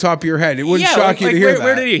 like off the top of your head. It wouldn't shock you to hear that.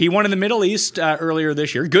 Where did he? He won in the Middle East earlier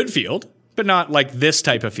this year. Good field, but not like this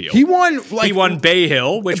type of field. He won Bay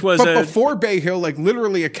Hill, which was before Bay Hill, like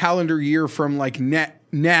literally a calendar year from like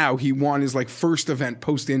now he won his like first event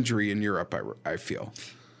post-injury in Europe, I feel.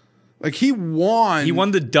 Like he won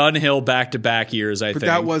the Dunhill back-to-back years, I think. But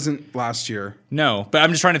that wasn't last year. No, but I'm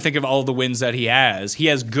just trying to think of all the wins that he has. He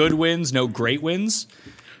has good wins, no great wins.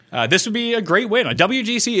 This would be a great win. A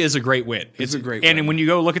WGC is a great win. It's a great win. And when you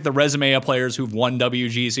go look at the resume of players who've won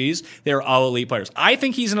WGCs, they're all elite players. I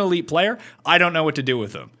think he's an elite player. I don't know what to do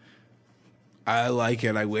with him. I like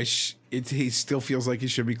it. I wish he still feels like he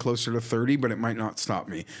should be closer to 30, but it might not stop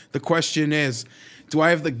me. The question is, do I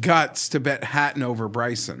have the guts to bet Hatton over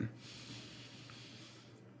Bryson?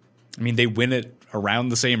 I mean, they win it around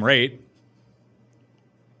the same rate.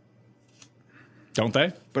 Don't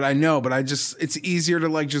they? But I know, it's easier to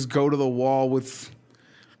like just go to the wall with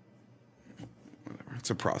whatever. It's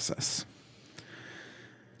a process.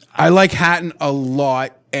 I like Hatton a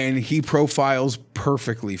lot, and he profiles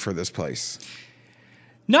perfectly for this place.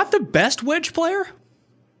 Not the best wedge player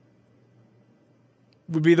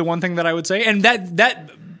would be the one thing that I would say. And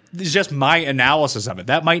that is just my analysis of it.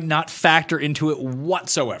 That might not factor into it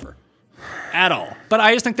whatsoever. At all. But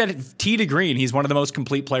I just think that tee to green, he's one of the most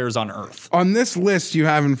complete players on earth. On this list you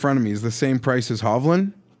have in front of me is the same price as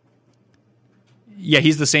Hovland? Yeah,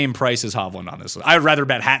 he's the same price as Hovland on this list. I'd rather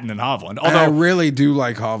bet Hatton than Hovland. Although I really do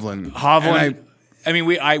like Hovland. I mean,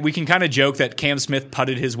 we can kind of joke that Cam Smith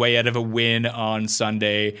putted his way out of a win on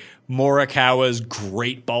Sunday. Morikawa's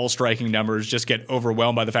great ball striking numbers just get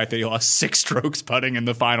overwhelmed by the fact that he lost 6 strokes putting in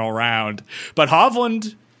the final round. But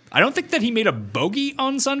Hovland, I don't think that he made a bogey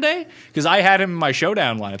on Sunday because I had him in my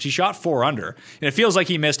showdown lineups. He shot 4 under, and it feels like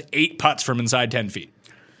he missed 8 putts from inside 10 feet.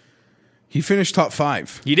 He finished top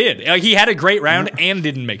 5. He did. He had a great round and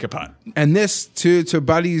didn't make a putt. And this, to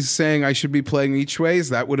Buddy's saying I should be playing each ways,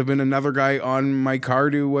 that would have been another guy on my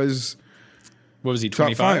card who was... What was he,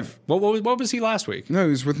 top 25? 5. What was he last week? No, he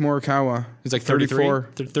was with Morikawa. He's like 33,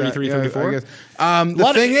 33, 34. I guess.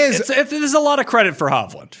 The thing is... there's a lot of credit for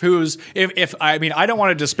Hovland, who's... I don't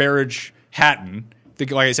want to disparage Hatton.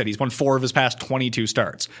 Like I said, he's won 4 of his past 22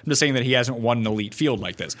 starts. I'm just saying that he hasn't won an elite field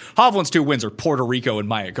like this. Hovland's 2 wins are Puerto Rico and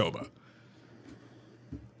Mayakoba.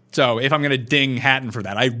 So if I'm going to ding Hatton for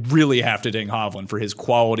that, I really have to ding Hovland for his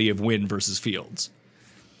quality of win versus Fields.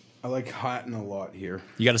 I like Hatton a lot here.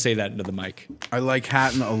 You got to say that into the mic. I like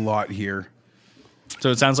Hatton a lot here. So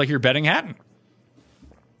it sounds like you're betting Hatton.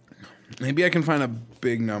 Maybe I can find a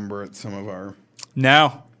big number at some of our...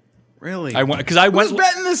 No. Really? Who's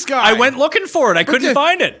betting this guy? I went looking for it. I couldn't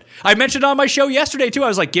find it. I mentioned it on my show yesterday, too. I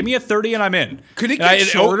was like, give me a 30 and I'm in. Could it get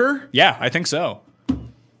shorter? Yeah, I think so.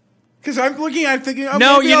 Because I'm thinking, oh,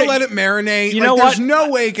 No, maybe I'll let it marinate. You know what? There's no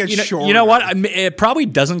way it gets shorter. You know what? It probably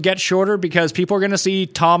doesn't get shorter because people are going to see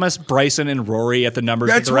Thomas, Bryson, and Rory at the numbers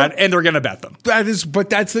that they're at, and they're going to bet them. But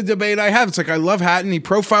that's the debate I have. It's like, I love Hatton. He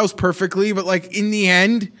profiles perfectly, but like in the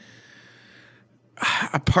end...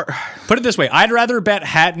 Put it this way. I'd rather bet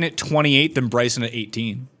Hatton at 28 than Bryson at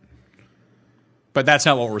 18. But that's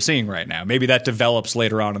not what we're seeing right now. Maybe that develops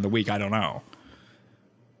later on in the week. I don't know.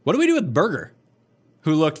 What do we do with Berger,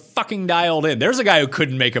 who looked fucking dialed in? There's a guy who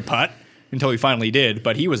couldn't make a putt until he finally did,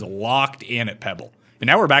 but he was locked in at Pebble. And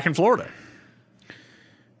now we're back in Florida.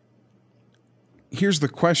 Here's the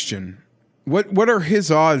question. What are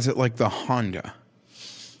his odds at like the Honda?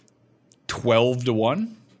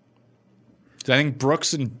 12-1? I think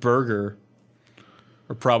Brooks and Berger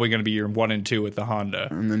are probably going to be your 1 and 2 at the Honda.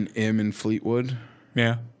 And then Im and Fleetwood.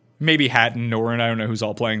 Yeah. Maybe Hatton, Noren. I don't know who's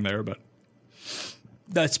all playing there, but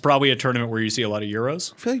that's probably a tournament where you see a lot of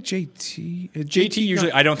Euros. I feel like JT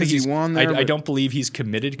usually, I don't think he's won there. I don't believe he's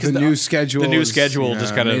committed because the new schedule. The new schedule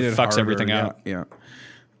just kind of fucks harder. everything out. Yeah.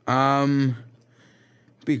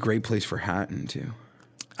 Be a great place for Hatton too.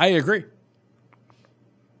 I agree.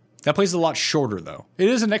 That place is a lot shorter, though. It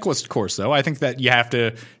is a Nicklaus course, though. I think that you have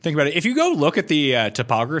to think about it. If you go look at the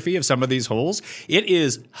topography of some of these holes, it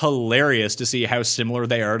is hilarious to see how similar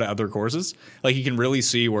they are to other courses. Like, you can really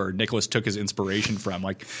see where Nicklaus took his inspiration from.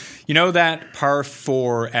 Like, you know that par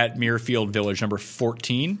 4 at Muirfield Village, number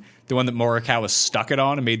 14? The one that Morikawa stuck it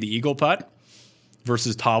on and made the eagle putt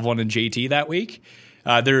versus Hovland and JT that week?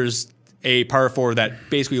 There's a par 4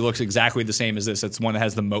 that basically looks exactly the same as this. It's one that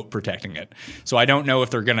has the moat protecting it. So I don't know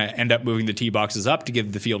if they're going to end up moving the tee boxes up to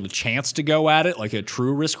give the field a chance to go at it, like a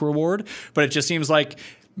true risk reward. But it just seems like,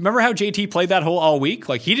 remember how JT played that hole all week?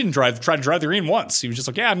 Like, he didn't try to drive the green once. He was just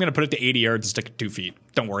like, yeah, I'm going to put it to 80 yards and stick it 2 feet.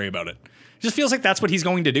 Don't worry about it. It just feels like that's what he's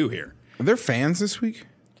going to do here. Are there fans this week?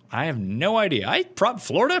 I have no idea.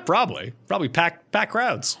 Florida, probably pack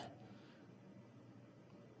crowds.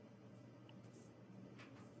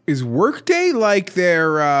 Is Workday like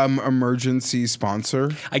their emergency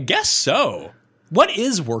sponsor? I guess so. What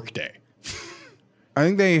is Workday? I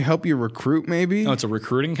think they help you recruit, maybe. Oh, it's a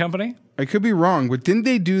recruiting company? I could be wrong, but didn't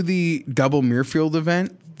they do the double Muirfield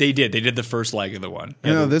event? They did. They did the first leg of the one.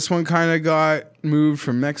 You know, this one kind of got moved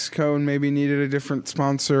from Mexico and maybe needed a different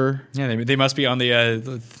sponsor. Yeah, they must be on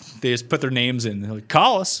the they just put their names in. They're like,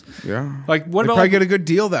 call us. Yeah. Like, what they about... probably get a good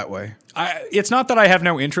deal that way. It's not that I have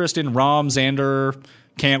no interest in Rahm, Xander,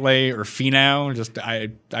 Cantlay, or Finau. Just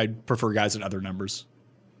I prefer guys at other numbers.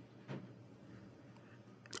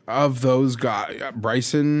 Of those guys,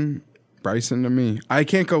 Bryson to me. I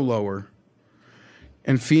can't go lower.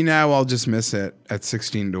 And Finau, I'll just miss it at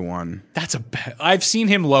 16-1. That's I've seen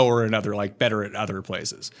him lower in better at other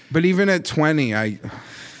places. But even at 20,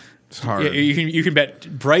 it's hard. Yeah, you can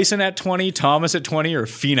bet Bryson at 20, Thomas at 20, or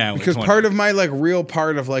Finau because at 20. part of my real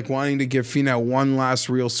part of wanting to give Finau one last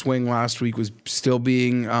real swing last week was still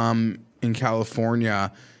being in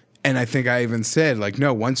California. And I think I even said,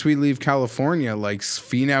 no, once we leave California,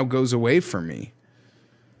 Finau goes away for me.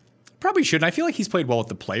 Probably shouldn't. I feel like he's played well with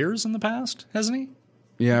the Players in the past, hasn't he?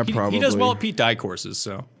 Yeah, probably. He does well at Pete Dye courses,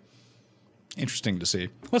 so interesting to see.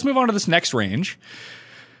 Let's move on to this next range.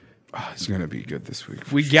 Oh, it's going to be good this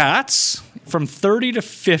week. We got from 30 to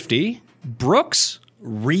 50, Brooks,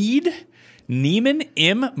 Reed, Neiman,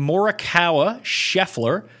 Im, Morikawa,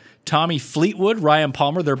 Scheffler, Tommy Fleetwood, Ryan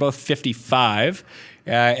Palmer. They're both 55.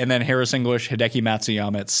 And then Harris English, Hideki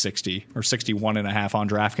Matsuyama at 60 or 61.5 on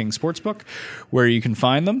DraftKings Sportsbook, where you can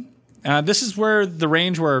find them. This is where the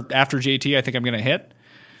range where after JT I think I'm going to hit.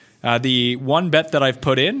 The one bet that I've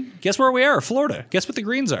put in, guess where we are? Florida. Guess what the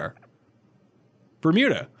greens are?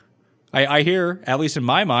 Bermuda. I hear, at least in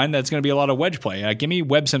my mind, that's going to be a lot of wedge play. Give me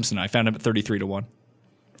Webb Simpson. I found him at 33-1.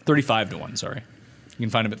 35-1, sorry. You can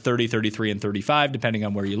find him at 30, 33, and 35, depending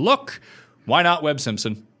on where you look. Why not Webb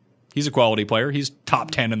Simpson? He's a quality player. He's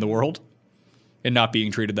top 10 in the world and not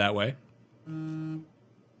being treated that way.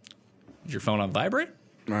 Is your phone on vibrate?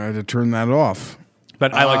 I had to turn that off.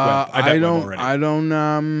 But I like Webb. I bet Webb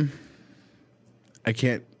already. I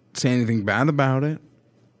can't say anything bad about it.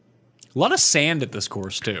 A lot of sand at this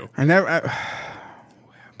course, too. Webb.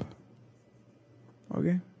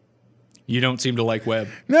 Okay. You don't seem to like Webb.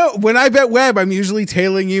 No, when I bet Webb, I'm usually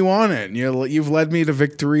tailing you on it. You've led me to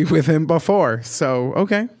victory with him before. So,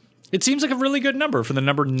 okay. It seems like a really good number for the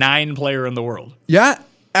number 9 player in the world. Yeah.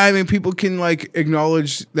 I mean, people can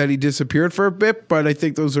acknowledge that he disappeared for a bit, but I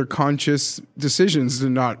think those are conscious decisions to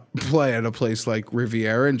not play at a place like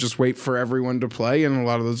Riviera and just wait for everyone to play. And a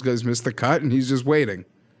lot of those guys missed the cut, and he's just waiting.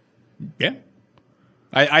 Yeah.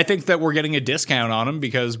 I think that we're getting a discount on him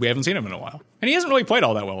because we haven't seen him in a while. And he hasn't really played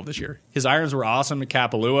all that well this year. His irons were awesome at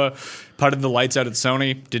Kapalua, putted the lights out at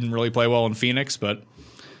Sony, didn't really play well in Phoenix, but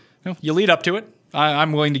you lead up to it.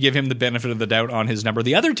 I'm willing to give him the benefit of the doubt on his number.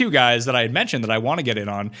 The other two guys that I had mentioned that I want to get in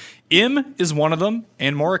on, Im is one of them,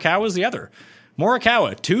 and Morikawa is the other.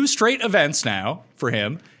 Morikawa, 2 straight events now for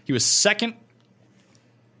him. He was second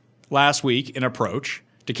last week in approach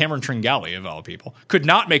to Cameron Tringali, of all people. Could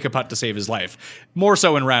not make a putt to save his life. More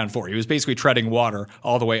so in round 4. He was basically treading water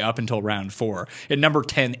all the way up until round 4. And number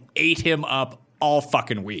 10 ate him up all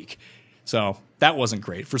fucking week. So that wasn't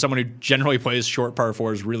great. For someone who generally plays short par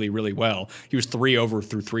 4s really, really well, he was 3 over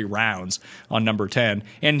through 3 rounds on number 10.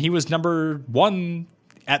 And he was number 1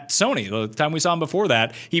 at Sony. The time we saw him before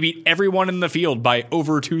that, he beat everyone in the field by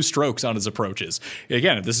over 2 strokes on his approaches.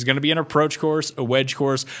 Again, if this is going to be an approach course, a wedge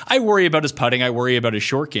course, I worry about his putting. I worry about his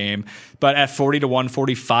short game. But at 40-1,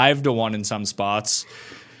 45-1 in some spots,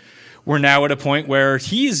 we're now at a point where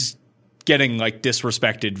he's getting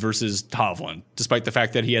disrespected versus Hovland, despite the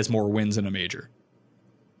fact that he has more wins in a major.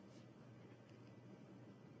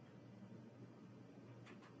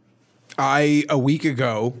 A week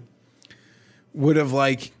ago would have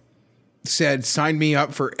said, sign me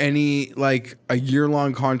up for any a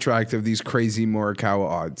year-long contract of these crazy Morikawa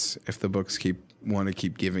odds if the books want to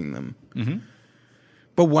keep giving them. Mm-hmm.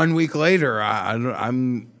 But 1 week later, I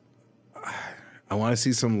want to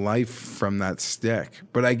see some life from that stick.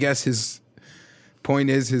 But I guess his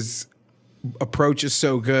point is his approach is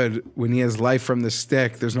so good when he has life from the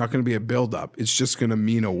stick. There's not going to be a buildup. It's just going to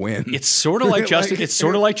mean a win. It's sort of like Justin. It's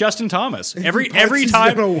sort of like Justin Thomas. Every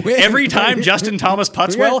time Justin Thomas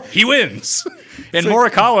putts well, he wins. And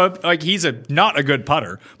Morikawa, he's not a good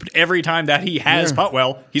putter, but every time that he has putt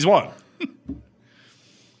well, he's won.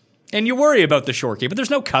 And you worry about the short game, but there's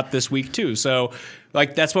no cut this week too. So,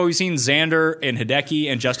 that's why we've seen Xander and Hideki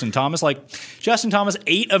and Justin Thomas. Justin Thomas,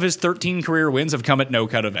 8 of his 13 career wins have come at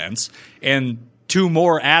no-cut events, and 2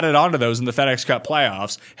 more added onto those in the FedEx Cup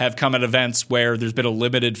playoffs have come at events where there's been a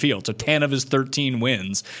limited field. So 10 of his 13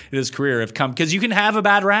 wins in his career have come because you can have a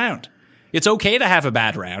bad round. It's okay to have a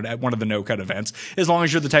bad round at one of the no-cut events as long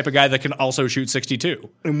as you're the type of guy that can also shoot 62.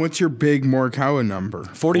 And what's your big Morikawa number?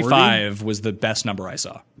 45 40? Was the best number I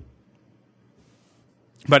saw.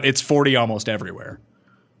 But it's 40 almost everywhere,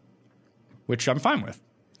 which I'm fine with.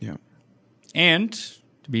 Yeah. And,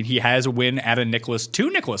 he has a win at 2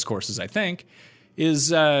 Nicklaus courses, I think,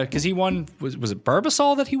 is because he won, was it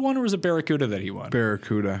Barbasol that he won or was it Barracuda that he won?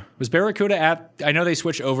 Barracuda. Was Barracuda I know they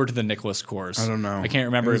switched over to the Nicklaus course. I don't know. I can't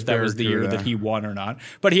remember if that was the year that he won or not.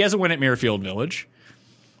 But he has a win at Muirfield Village.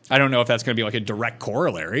 I don't know if that's going to be a direct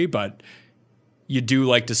corollary, but you do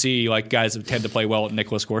like to see guys that tend to play well at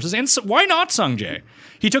Nicklaus courses. And so, why not Sung Jae?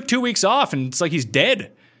 He took 2 weeks off and it's he's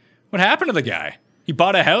dead. What happened to the guy? He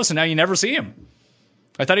bought a house and now you never see him.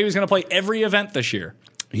 I thought he was going to play every event this year.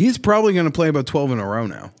 He's probably going to play about 12 in a row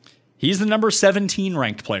now. He's the number 17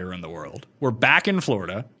 ranked player in the world. We're back in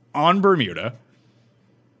Florida, on Bermuda.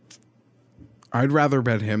 I'd rather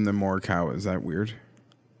bet him than Morikawa. Is that weird?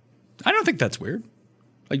 I don't think that's weird.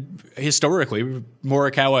 Historically,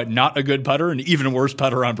 Morikawa, not a good putter, and even worse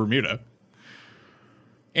putter on Bermuda.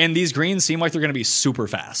 And these greens seem like they're going to be super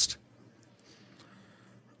fast.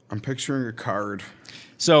 I'm picturing a card.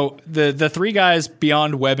 So the 3 guys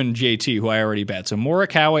beyond Webb and JT, who I already bet. So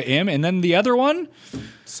Morikawa, Im, and then the other one.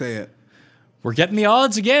 Say it. We're getting the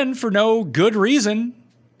odds again for no good reason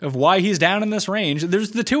of why he's down in this range.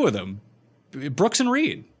 There's the 2 of them, Brooks and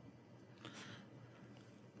Reed.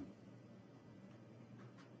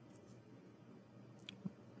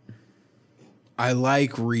 I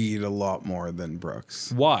like Reed a lot more than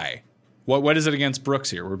Brooks. Why? What is it against Brooks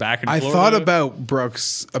here? We're back in I Florida. thought about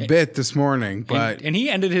Brooks a bit this morning, but and he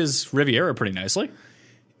ended his Riviera pretty nicely.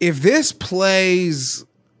 if this plays,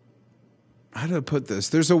 how do I put this?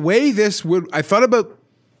 There's a way this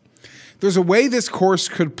course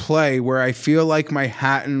could play where I feel like my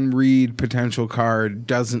Hatton Reed potential card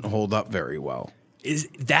doesn't hold up very well.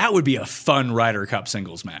 That would be a fun Ryder Cup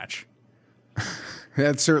singles match.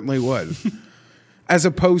 That certainly would. As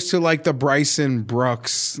opposed to like the Bryson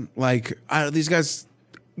Brooks, like these guys,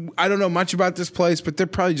 I don't know much about this place, but they're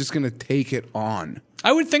probably just going to take it on.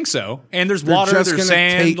 I would think so. And there's They're water, just there's gonna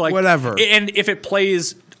sand, take like whatever. And if it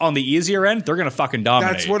plays on the easier end, they're going to fucking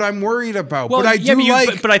dominate. That's what I'm worried about. Well, but I yeah,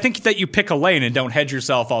 do but I think that you pick a lane and don't hedge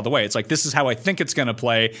yourself all the way. It's like, this is how I think it's going to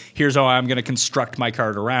play. Here's how I'm going to construct my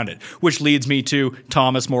card around it, which leads me to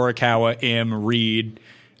Thomas, Morikawa, Im, Reed,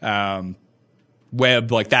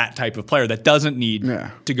 Webb, like that type of player that doesn't need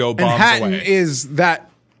to go bombs and Hatton away. is that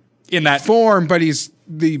In that form, but he's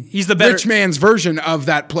the better rich man's version of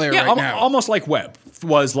that player right now. almost like Webb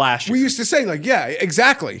was last year. We used to say, like, yeah,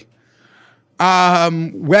 exactly.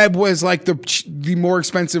 Webb was like the more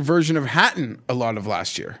expensive version of Hatton a lot of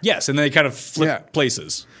last year. Yes, and they kind of flipped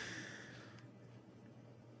places.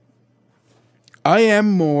 I am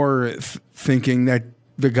more thinking that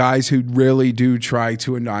the guys who really do try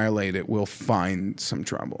to annihilate it will find some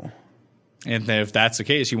trouble. And if that's the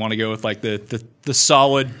case, you want to go with like the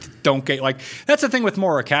solid, don't get like that's the thing with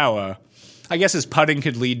Morikawa. I guess his putting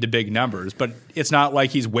could lead to big numbers, but it's not like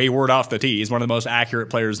he's wayward off the tee. He's one of the most accurate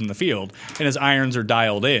players in the field, and his irons are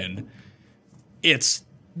dialed in. It's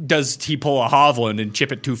does he pull a Hovland and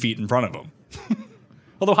chip it 2 feet in front of him?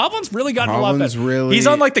 Although Hovland's really gotten a lot better. He's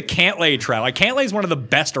on like the Cantlay track. Like Cantlay's one of the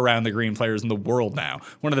best around the green players in the world now.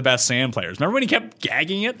 One of the best sand players. Remember when he kept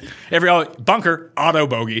gagging it? Bunker, auto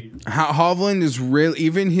bogey. Hovland is real.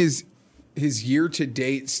 Even his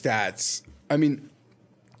year-to-date stats. I mean,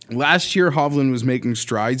 last year Hovland was making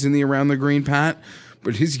strides in the around the green, Pat,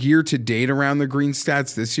 but his year-to-date around the green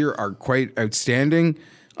stats this year are quite outstanding.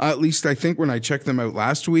 At least I think when I checked them out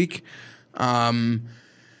last week.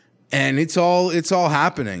 And it's all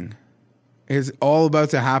happening. It's all about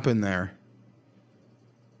to happen there.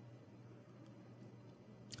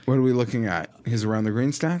 What are we looking at? His around the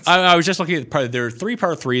green stats? I was just looking at there are 3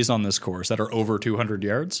 par 3s on this course that are over 200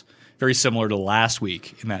 yards. Very similar to last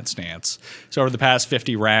week in that stance. So over the past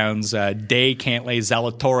 50 rounds, Day, Cantlay,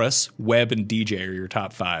 Zalatoris, Webb, and DJ are your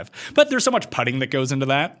top 5. But there's so much putting that goes into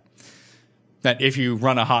that if you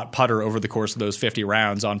run a hot putter over the course of those 50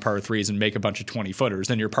 rounds on par 3s and make a bunch of 20-footers,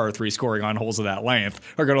 then your par 3 scoring on holes of that length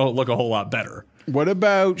are going to look a whole lot better. What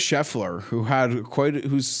about Scheffler,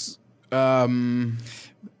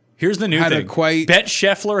 Here's the new thing. Bet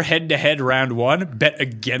Scheffler head-to-head round 1, bet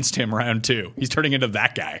against him round 2. He's turning into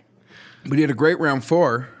that guy. But he had a great round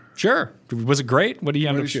 4. Sure. Was it great? What did he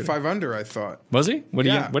end up shooting? 5 under, I thought. Was he? What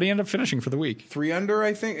did he end up finishing for the week? 3 under,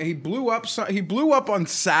 I think. He blew up on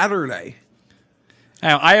Saturday.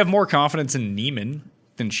 Now, I have more confidence in Neiman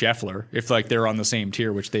than Scheffler, if like they're on the same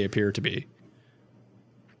tier, which they appear to be.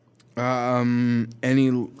 I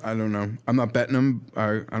don't know. I'm not betting him.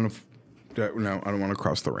 I don't want to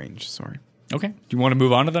cross the range. Sorry. Okay. Do you want to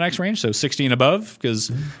move on to the next range? So 60 and above?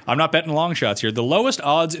 Because I'm not betting long shots here. The lowest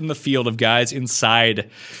odds in the field of guys inside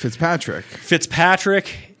Fitzpatrick,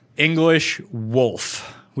 English,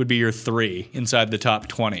 Wolf would be your 3 inside the top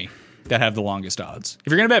 20 that have the longest odds.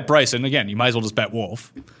 If you're going to bet Bryson, again, you might as well just bet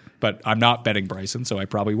Wolf. But I'm not betting Bryson, so I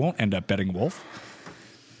probably won't end up betting Wolf.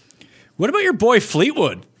 What about your boy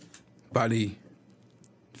Fleetwood? Buddy.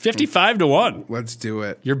 55-1. Let's do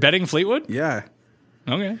it. You're betting Fleetwood? Yeah.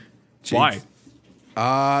 Okay. Jeez.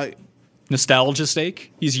 Why? Nostalgia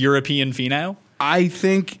stake? He's European phenom? I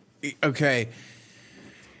think, okay,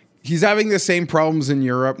 he's having the same problems in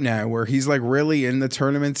Europe now where he's like really in the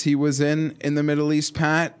tournaments he was in the Middle East,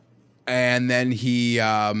 Pat, and then he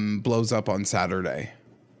blows up on Saturday.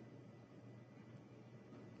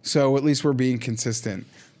 So at least we're being consistent.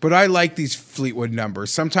 But I like these Fleetwood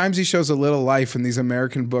numbers. Sometimes he shows a little life, and these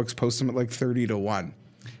American books post him at like 30-1.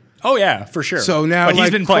 Oh, yeah, for sure. So now, but like,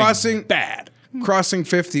 he's been playing bad. Crossing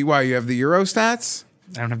 50. Why, you have the Euro stats?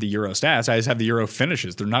 I don't have the Euro stats. I just have the Euro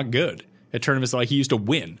finishes. They're not good. At tournaments like he used to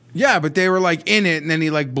win. Yeah, but they were like in it, and then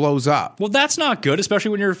he like blows up. Well, that's not good,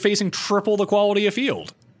 especially when you're facing triple the quality of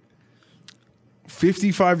field.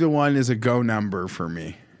 55-1 is a go number for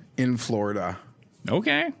me in Florida.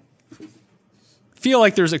 Okay. Feel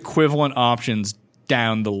like there's equivalent options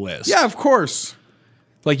down the list. Yeah, of course.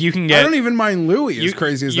 Like you can get. I don't even mind Louis, as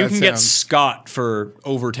crazy as that sounds. You can get Scott for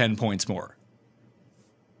over 10 points more.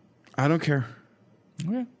 I don't care.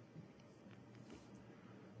 Okay.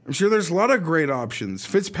 I'm sure there's a lot of great options.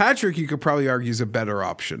 Fitzpatrick, you could probably argue, is a better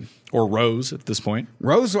option. Or Rose at this point.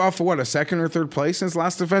 Rose off of a second or third place in his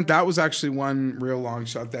last event? That was actually one real long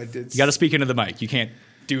shot that did. You got to speak into the mic. You can't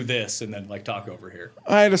do this and then talk over here.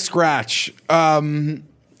 I had a scratch.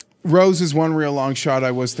 Rose is one real long shot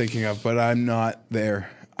I was thinking of, but I'm not there.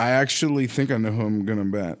 I actually think I know who I'm going to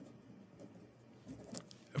bet.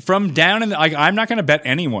 From down in the, I'm not going to bet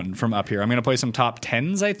anyone from up here. I'm going to play some top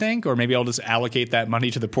 10s, I think, or maybe I'll just allocate that money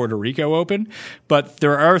to the Puerto Rico Open. But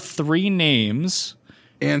there are 3 names.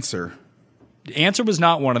 Answer was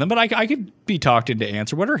not one of them, but I could be talked into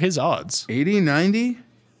Answer. What are his odds? 80, 90?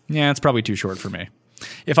 Yeah, it's probably too short for me.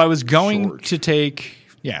 If I was going to take,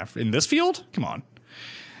 in this field, come on.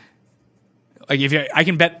 I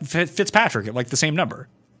can bet Fitzpatrick at the same number.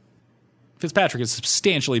 Fitzpatrick is a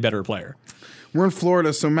substantially better player. We're in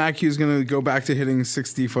Florida, so Mac Hughes going to go back to hitting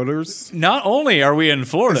 60-footers. Not only are we in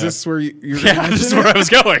Florida. Is this where you're Yeah, this is where I was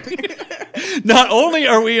going. Not only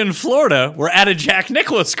are we in Florida, we're at a Jack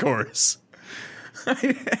Nicklaus course.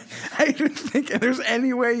 I didn't think there's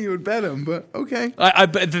any way you would bet him, but okay.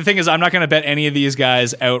 The thing is, I'm not going to bet any of these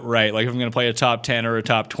guys outright. Like if I'm going to play a top 10 or a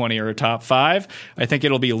top 20 or a top 5, I think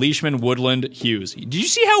it'll be Leishman, Woodland, Hughes. Did you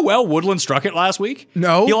see how well Woodland struck it last week?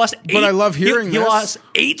 No, he lost 8, but I love hearing He lost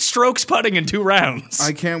 8 strokes putting in 2 rounds.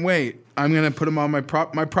 I can't wait. I'm going to put him on my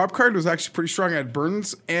prop. My prop card was actually pretty strong. I had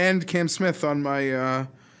Burns and Cam Smith on my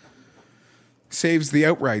saves the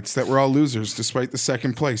outrights that were all losers despite the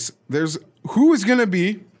second place. Who is going to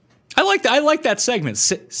be... I like that segment.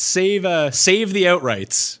 Save the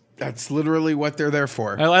outrights. That's literally what they're there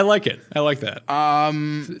for. I like it. I like that.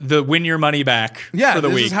 The win your money back for the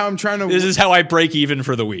week. This is how I'm trying to... This is how I break even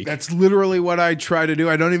for the week. That's literally what I try to do.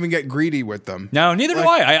 I don't even get greedy with them. No, neither do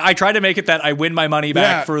I. I try to make it that I win my money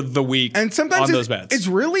back for the week and sometimes on those bets. It's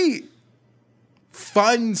really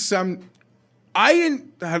fun.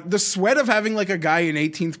 The sweat of having a guy in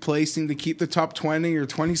 18th placing to keep the top 20 or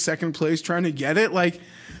 22nd place trying to get it,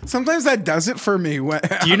 sometimes that does it for me.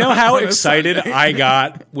 Do you know how excited I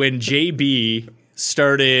got when JB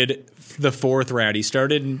started the 4th round? He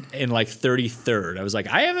started in 33rd. I was like,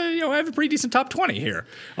 I have a pretty decent top 20 here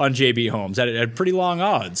on JB Holmes at pretty long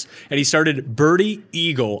odds. And he started birdie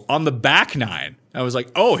eagle on the back 9. I was like,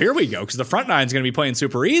 oh, here we go, because the front 9 is going to be playing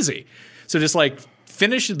super easy. So just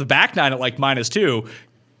finish the back 9 at -2.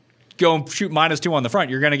 Go and shoot -2 on the front,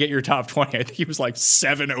 you're going to get your top 20. I think he was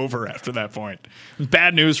 7 over after that point.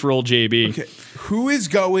 Bad news for old JB. Okay. Who is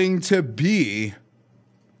going to be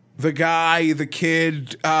the guy, the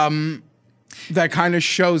kid, that kind of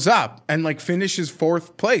shows up and finishes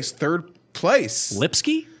 4th place, 3rd place?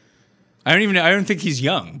 Lipsky? I don't think he's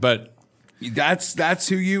young, but that's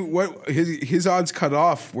who his odds cut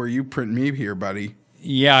off where you print me here, buddy.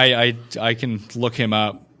 Yeah, I can look him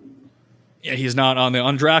up. Yeah, he's not on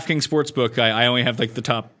DraftKings Sportsbook. I only have the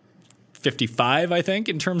top 55, I think,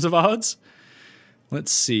 in terms of odds.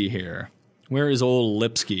 Let's see here. Where is old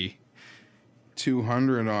Lipsky?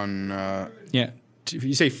 200 on... Yeah.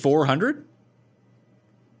 You say 400?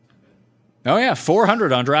 Oh, yeah,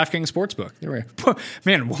 400 on DraftKings Sportsbook. There we go.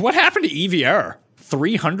 Man, what happened to EVR?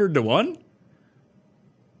 300 to 1?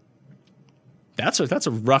 That's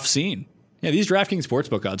a rough scene. Yeah, these DraftKings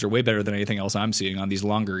Sportsbook odds are way better than anything else I'm seeing on these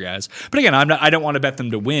longer guys. But again, I don't want to bet them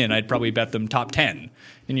to win. I'd probably bet them top 10.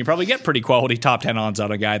 And you probably get pretty quality top 10 odds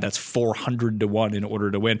on a guy that's 400 to 1 in order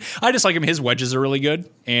to win. I just like him. His wedges are really good.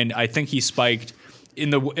 And I think he spiked in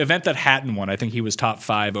the event that Hatton won. I think he was top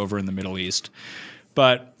 5 over in the Middle East.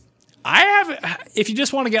 But if you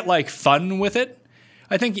just want to get fun with it,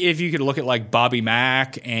 I think if you could look at Bobby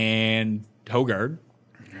Mack and Hogard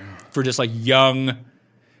for just young...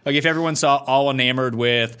 if everyone saw all enamored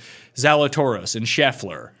with Zalatoris and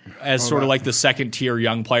Scheffler as sort of the second tier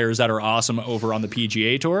young players that are awesome over on the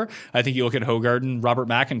PGA Tour, I think you look at Hogard and Robert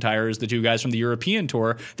McIntyre as the 2 guys from the European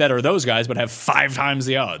Tour that are those guys but have 5 times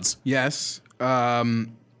the odds. Yes. Or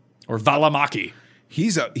Valimaki. He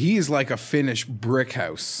is like a Finnish brick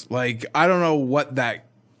house. I don't know what that...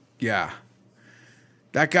 Yeah.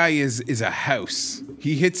 That guy is a house.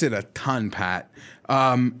 He hits it a ton, Pat.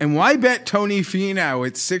 And why bet Tony Finau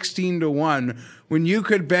at 16 to 1 when you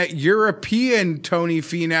could bet European Tony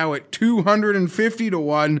Finau at 250 to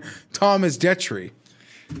 1, Thomas Detry?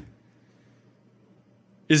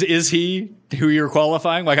 Is he who you're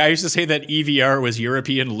qualifying? I used to say that EVR was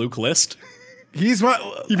European Luke List. He'd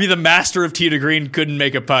be the master of tee to green, couldn't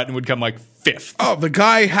make a putt, and would come 5th. Oh, the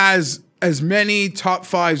guy has as many top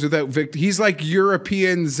 5s without victory. He's like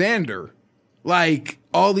European Xander.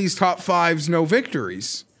 All these top 5s, no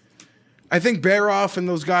victories. I think Baroff and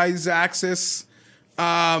those guys, Axis,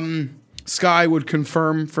 Sky would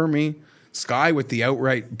confirm for me. Sky with the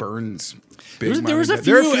outright burns. There was a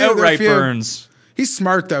few outright burns. He's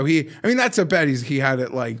smart though. That's a bet. He had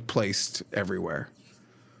it like placed everywhere.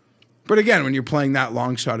 But again, when you're playing that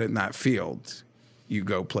long shot in that field, you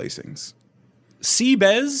go placings.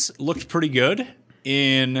 Seabez looked pretty good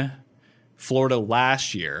in Florida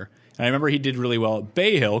last year. And I remember he did really well at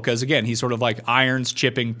Bay Hill because, again, he's sort of like irons,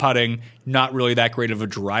 chipping, putting, not really that great of a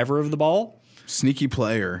driver of the ball. Sneaky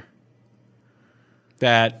player.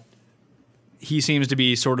 That he seems to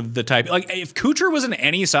be sort of the type. Like, if Kuchar was in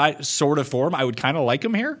any sort of form, I would kind of like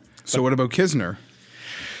him here. So what about Kisner?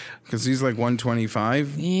 Because he's like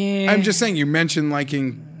 125. Yeah. I'm just saying, you mentioned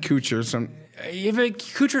liking Kuchar.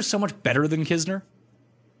 Kuchar's so much better than Kisner.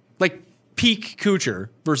 Like, peak Kuchar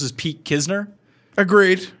versus peak Kisner.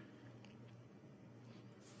 Agreed.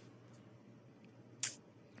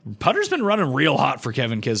 Putter's been running real hot for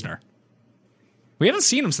Kevin Kisner. We haven't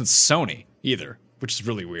seen him since Sony either, which is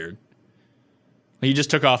really weird. He just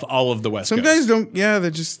took off all of the West Coast. Some guys don't. Yeah,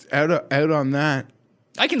 they're just out on that.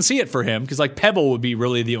 I can see it for him because like Pebble would be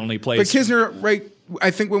really the only place. But Kisner, right?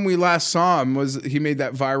 I think when we last saw him, he made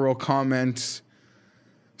that viral comment.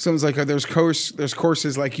 Someone's like, there's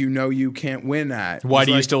courses like you can't win at. Why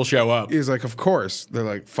do you still show up? He's like, of course. They're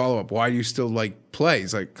like, follow up. Why do you still like play?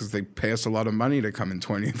 He's like, because they pay us a lot of money to come in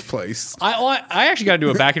 20th place. I actually got to do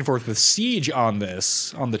a back and forth with Siege on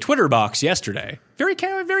this on the Twitter box yesterday.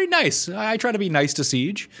 Very nice. I try to be nice to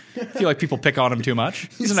Siege. I feel like people pick on him too much.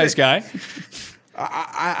 He's a nice guy.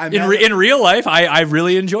 In real life, I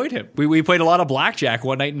really enjoyed him. We played a lot of blackjack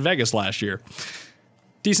one night in Vegas last year.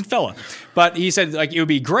 Decent fella. But he said like it would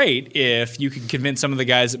be great if you could convince some of the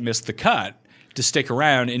guys that missed the cut to stick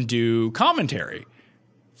around and do commentary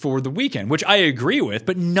for the weekend, which I agree with,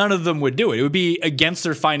 but none of them would do it. It would be against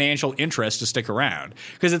their financial interest to stick around.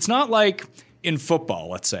 Because it's not like in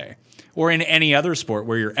football, let's say, or in any other sport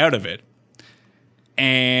where you're out of it.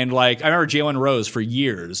 And like I remember Jalen Rose for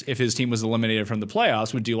years, if his team was eliminated from the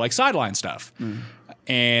playoffs, would do like sideline stuff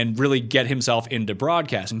and really get himself into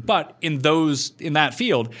broadcasting. But in that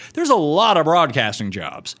field, there's a lot of broadcasting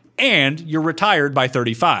jobs, and you're retired by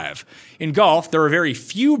 35. In golf, there are very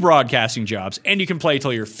few broadcasting jobs, and you can play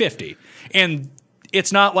till you're 50. And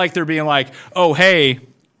it's not like they're being like, oh, hey,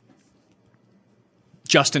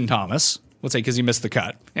 Justin Thomas. Let's say because he missed the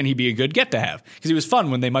cut, and he'd be a good get to have because he was fun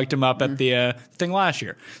when they mic'd him up at the thing last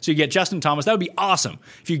year. So you get Justin Thomas. That would be awesome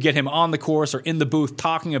if you get him on the course or in the booth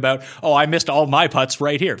talking about, oh, I missed all my putts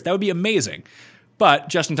right here. That would be amazing. But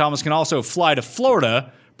Justin Thomas can also fly to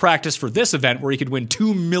Florida, practice for this event where he could win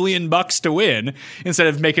 $2 million to win instead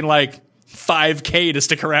of making like $5K to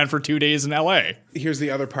stick around for 2 days in LA. Here's the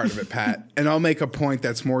other part of it, Pat, and I'll make a point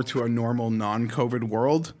that's more to a normal non-COVID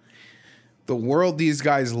world. The world these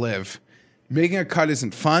guys live. Making a cut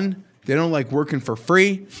isn't fun. They don't like working for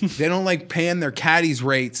free. They don't like paying their caddies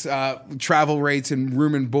rates, travel rates, and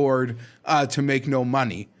room and board to make no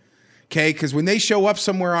money. Okay? Because when they show up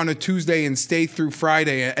somewhere on a Tuesday and stay through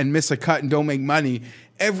Friday and miss a cut and don't make money,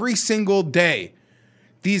 every single day,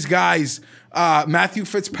 these guys, Matthew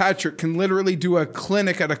Fitzpatrick can literally do a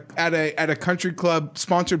clinic at a country club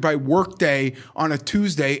sponsored by Workday on a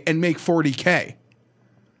Tuesday and make $40K.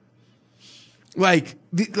 Like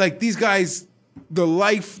these guys, the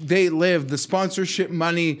life they live, the sponsorship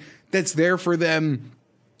money that's there for them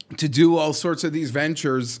to do all sorts of these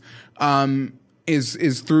ventures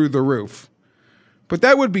is through the roof. But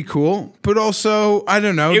that would be cool. But also, I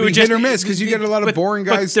don't know, it would be hit or miss because you get a lot of boring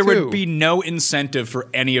guys too. But there would be no incentive for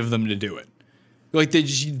any of them to do it. Like the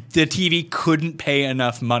TV couldn't pay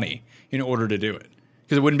enough money in order to do it.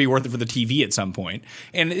 Because it wouldn't be worth it for the TV at some point.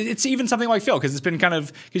 And it's even something like Phil, because it's been kind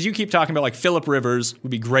of, because you keep talking about like Phillip Rivers would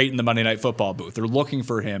be great in the Monday Night Football booth. They're looking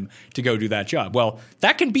for him to go do that job. Well,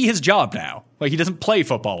 that can be his job now. Like he doesn't play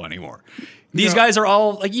football anymore. These guys are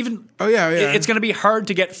all like even. Oh yeah. It's going to be hard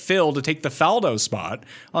to get Phil to take the Faldo spot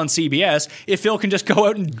on CBS if Phil can just go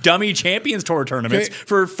out and dummy Champions Tour tournaments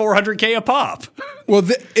for $400K a pop. Well,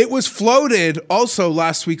 it was floated also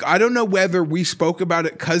last week. I don't know whether we spoke about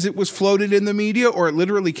it because it was floated in the media or it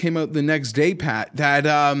literally came out the next day, Pat. That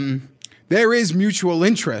there is mutual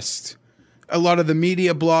interest. A lot of the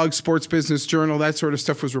media blogs, Sports Business Journal, that sort of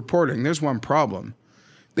stuff was reporting. There's one problem: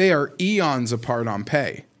 they are eons apart on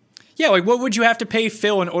pay. Yeah, like what would you have to pay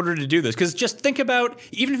Phil in order to do this? Because just think about,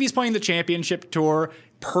 even if he's playing the championship tour,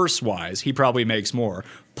 purse-wise, he probably makes more.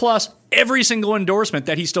 Plus, every single endorsement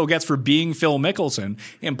that he still gets for being Phil Mickelson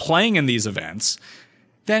and playing in these events,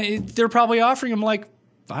 then they're probably offering him like,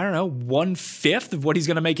 I don't know, 1/5 of what he's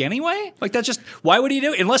going to make anyway? Like that's just, why would he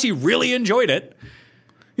do it? Unless he really enjoyed it.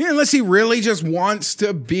 Yeah, unless he really just wants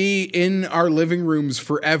to be in our living rooms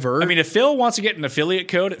forever. I mean, if Phil wants to get an affiliate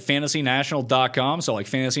code at fantasynational.com, so like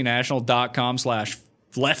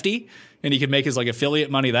fantasynational.com/lefty, and he can make his like affiliate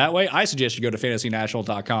money that way, I suggest you go to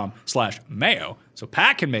fantasynational.com/mayo, so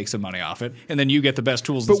Pat can make some money off it, and then you get the best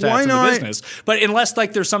tools and stats in the business. But unless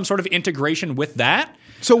like there's some sort of integration with that,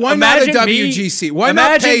 so why not a WGC? Why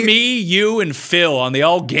not pay me, you, and Phil on the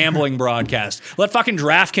all gambling broadcast? Let fucking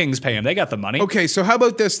DraftKings pay him. They got the money. Okay, so how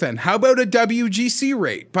about this then? How about a WGC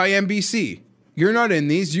rate by NBC? You're not in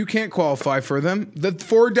these. You can't qualify for them. The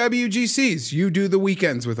 4 WGCs, you do the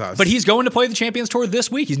weekends with us. But he's going to play the Champions Tour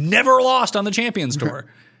this week. He's never lost on the Champions Tour.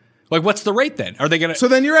 Like, what's the rate then? Are they going to? So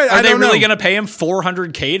then you're right. Are they really going to pay him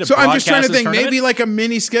 $400K to? So I'm just trying to think, tournament? maybe like a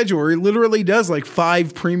mini schedule where he literally does like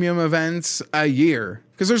 5 premium events a year.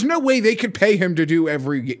 Because there's no way they could pay him to do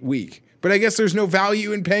every week. But I guess there's no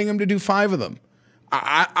value in paying him to do 5 of them.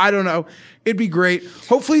 I don't know. It'd be great.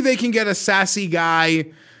 Hopefully they can get a sassy guy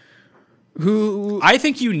who. I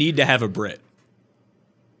think you need to have a Brit.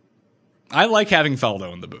 I like having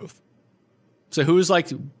Faldo in the booth. So who's like,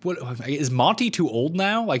 what is Monty too old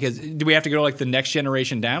now? Like, do we have to go like the next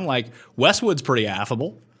generation down? Like Westwood's pretty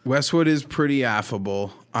affable. Westwood is pretty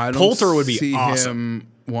affable. I don't Poulter would be see awesome. him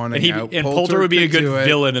wanting out. And Poulter would be a good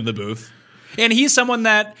villain in the booth. And he's someone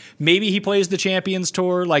that maybe he plays the Champions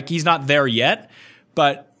Tour. Like he's not there yet,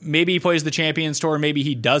 but maybe he plays the Champions Tour. Maybe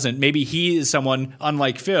he doesn't. Maybe he is someone,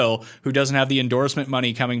 unlike Phil, who doesn't have the endorsement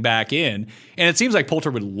money coming back in. And it seems like Poulter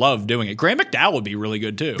would love doing it. Graham McDowell would be really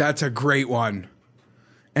good too. That's a great one.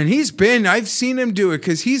 And I've seen him do it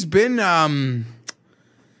because he's been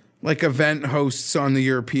like event hosts on the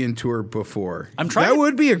European Tour before. That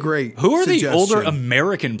would be a great Who are suggestion. the older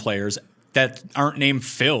American players that aren't named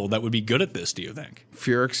Phil that would be good at this, do you think?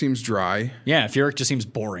 Furyk seems dry. Yeah, Furyk just seems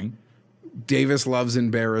boring. Davis loves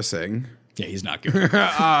embarrassing. Yeah, he's not good.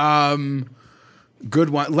 Good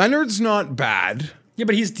one. Leonard's not bad. Yeah,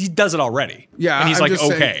 but he does it already. Yeah, and he's I'm like, just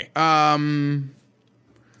okay. saying, I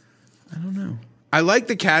don't know. I like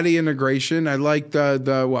the caddy integration. I like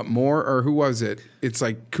the what more or who was it? It's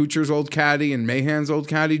like Kuchar's old caddy and Mahan's old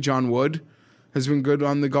caddy. John Wood has been good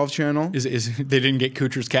on the Golf Channel. Is they didn't get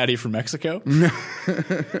Kuchar's caddy from Mexico?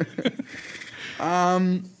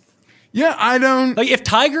 Yeah, I don't. Like if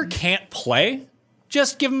Tiger can't play,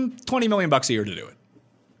 just give him $20 million a year to do it.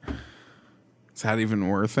 Is that even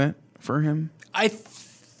worth it for him?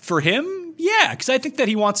 For him, yeah, because I think that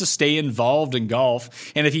he wants to stay involved in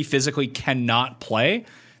golf, and if he physically cannot play,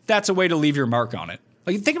 that's a way to leave your mark on it.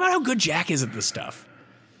 Like think about how good Jack is at this stuff.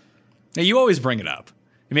 Now you always bring it up.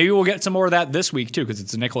 And maybe we'll get some more of that this week too, because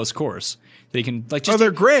it's a Nicklaus course. They can like just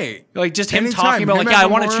they're great. Like just him Anytime. talking about Him like, at I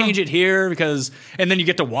want to Memorial. change it here because, and then you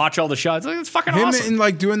get to watch all the shots. Like, it's fucking Him awesome. and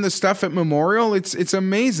like doing the stuff at Memorial, it's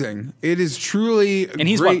amazing. It is truly And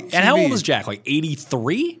he's great what? And how TV. old is Jack? Like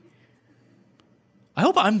 83? I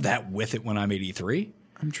hope I'm that with it when I'm 83.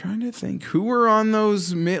 I'm trying to think who were on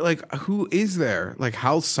those. Like who is there? Like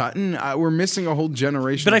Hal Sutton. We're missing a whole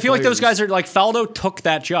generation. But I of feel like those players. guys are like Faldo took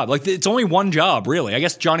that job. Like it's only one job, really. I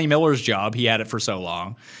guess Johnny Miller's job, he had it for so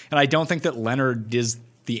long. And I don't think that Leonard is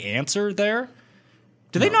the answer there.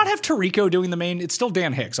 Do they not have Tirico doing the main? It's still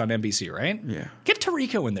Dan Hicks on NBC, right? Yeah. Get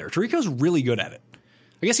Tirico in there. Tirico's really good at it.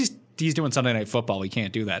 I guess he's doing Sunday Night Football. He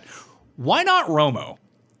can't do that. Why not Romo?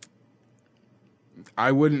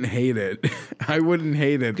 I wouldn't hate it. I wouldn't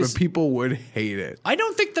hate it, but people would hate it. I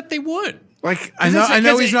don't think that they would. Like I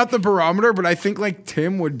know he's not the barometer, but I think like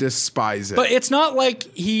Tim would despise it. But it's not like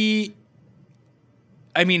he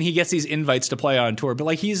gets these invites to play on tour, but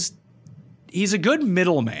like he's a good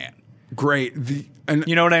middleman. Great.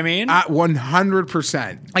 You know what I mean?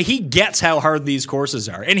 100%. Like he gets how hard these courses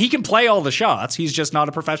are, and he can play all the shots. He's just not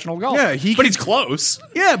a professional golfer. Yeah, but he's close.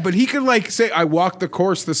 Yeah, but he could like say, I walked the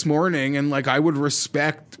course this morning, and like I would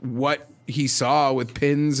respect what he saw with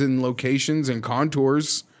pins and locations and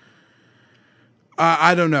contours.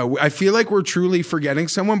 I don't know. I feel like we're truly forgetting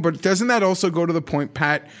someone, but doesn't that also go to the point,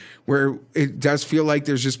 Pat, where it does feel like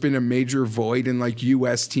there's just been a major void in like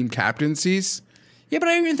U.S. team captaincies? Yeah, but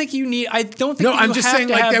I don't even think you need. I don't think. No, you I'm just have saying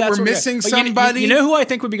to like have that we're sort of missing guy. somebody. You know who I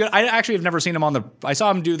think would be good? I actually have never seen him on the. I saw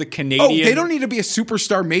him do the Canadian. Oh, they don't need to be a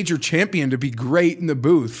superstar major champion to be great in the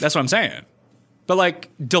booth. That's what I'm saying. But like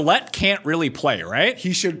Dillette can't really play, right?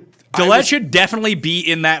 He should. Dillette should definitely be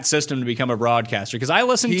in that system to become a broadcaster because I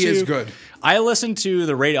listen to. He is good. I listen to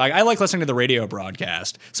the radio. I like listening to the radio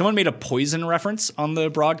broadcast. Someone made a Poison reference on the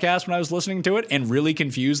broadcast when I was listening to it and really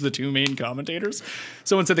confused the two main commentators.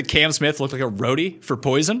 Someone said that Cam Smith looked like a roadie for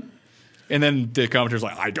Poison. And then the commentator's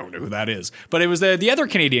like, I don't know who that is. But it was the other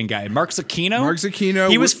Canadian guy, Mark Zucchino. Mark Zucchino.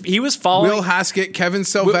 He was following Will Haskett, Kevin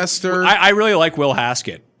Sylvester. I really like Will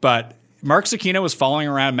Haskett, but Mark Zucchino was following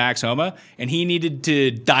around Max Homa, and he needed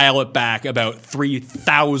to dial it back about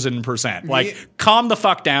 3,000%. Like, calm the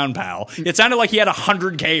fuck down, pal. It sounded like he had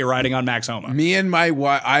 100K riding on Max Homa. Me and my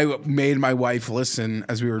wife, I made my wife listen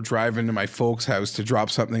as we were driving to my folks' house to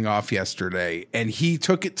drop something off yesterday, and he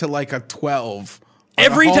took it to like a 12.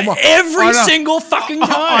 Every single fucking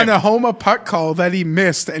time. On a Homa putt call that he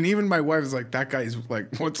missed, and even my wife was like, that guy's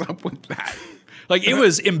like, what's up with that? Like, it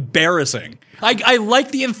was embarrassing. I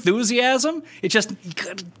like the enthusiasm. It just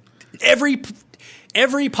every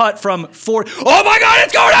putt from 40. Oh my God,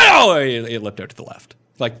 it's going out! Oh, it lipped out to the left.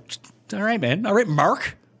 Like, all right, man. All right,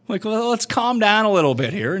 Mark. Like, well, let's calm down a little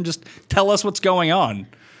bit here and just tell us what's going on.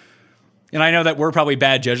 And I know that we're probably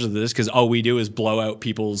bad judges of this because all we do is blow out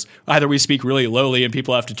people's. Either we speak really lowly and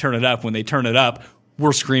people have to turn it up. When they turn it up,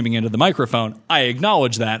 we're screaming into the microphone. I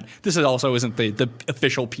acknowledge that. This also isn't the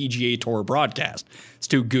official PGA Tour broadcast. It's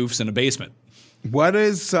two goofs in a basement. What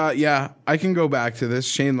is, I can go back to this.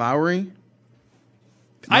 Shane Lowry?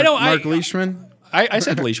 Mark Leishman? I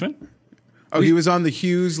said Leishman. Oh, he was on the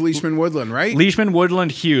Hughes, Leishman, Woodland, right? Leishman,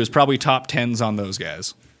 Woodland, Hughes, probably top 10s on those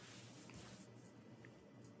guys.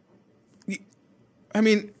 I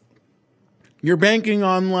mean, you're banking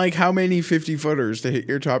on like how many 50-footers to hit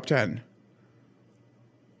your top 10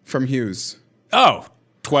 from Hughes? Oh,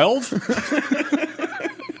 12?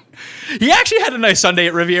 He actually had a nice Sunday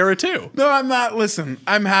at Riviera, too. No, I'm not. Listen,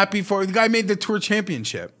 I'm happy for the guy made the Tour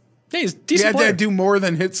Championship. Hey, he's decent. He had to do more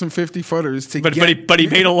than hit some 50-footers to get. But he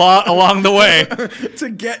made a lot along the way to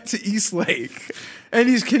get to East Lake. And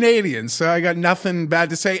he's Canadian, so I got nothing bad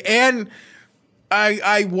to say. And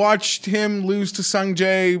I watched him lose to Sung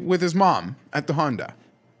Jae with his mom at the Honda.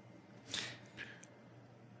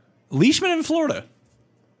 Leishman in Florida.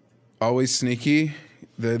 Always sneaky.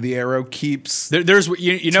 The arrow keeps there's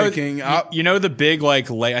ticking up. You know the big I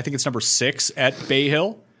think it's number 6 at Bay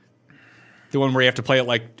Hill? The one where you have to play it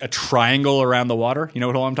like a triangle around the water. You know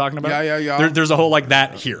what hole I'm talking about? Yeah. There's a hole like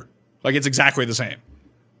that here. Like, it's exactly the same.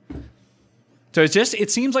 So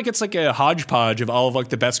it seems like it's like a hodgepodge of all of like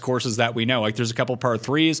the best courses that we know. Like, there's a couple par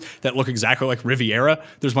 3s that look exactly like Riviera.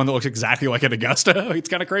 There's one that looks exactly like an Augusta. It's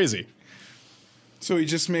kind of crazy. So he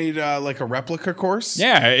just made like a replica course?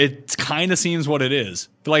 Yeah, it kind of seems what it is.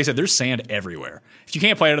 But like I said, there's sand everywhere. If you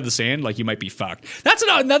can't play out of the sand, like, you might be fucked. That's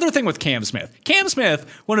another thing with Cam Smith. Cam Smith,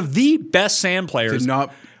 one of the best sand players,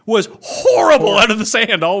 was horrible out of the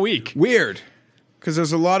sand all week. Weird. Because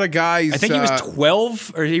there's a lot of guys. I think he was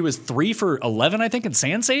 12, or he was 3 for 11, I think, in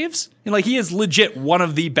sand saves. And like, he is legit one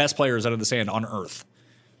of the best players out of the sand on earth.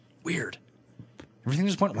 Weird. Everything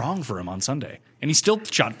just went wrong for him on Sunday. And he still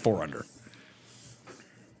shot 4 under.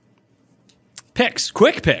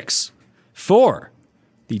 Quick picks for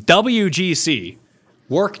the WGC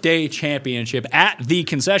Workday Championship at the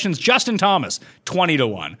concessions. Justin Thomas,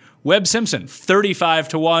 20-1. Webb Simpson,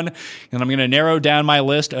 35-1. And I'm going to narrow down my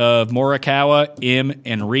list of Morikawa, Im,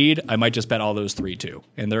 and Reed. I might just bet all those 3 too.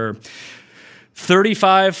 And they're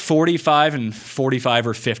 35, 45, and 45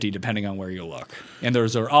 or 50, depending on where you look. And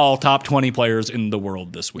those are all top 20 players in the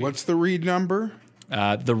world this week. What's the Reed number?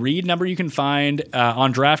 The Reed number you can find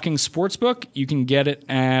on DraftKings Sportsbook. You can get it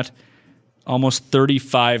at almost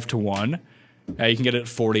 35-1. You can get it at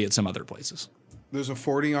 40 at some other places. There's a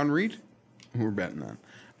 40 on Reed? We're betting that.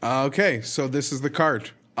 Okay, so this is the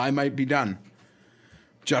card. I might be done.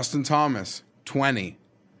 Justin Thomas, 20.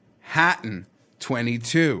 Hatton,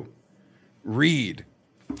 22. Reed,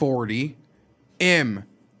 40. Im,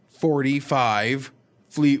 45.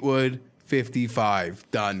 Fleetwood, 55.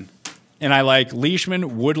 Done. And I like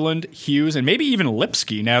Leishman, Woodland, Hughes, and maybe even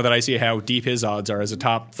Lipsky now that I see how deep his odds are as a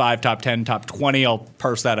top 5, top 10, top 20. I'll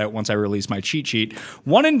parse that out once I release my cheat sheet.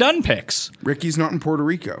 One and done picks. Ricky's not in Puerto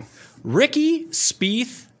Rico. Ricky,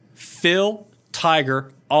 Spieth, Phil,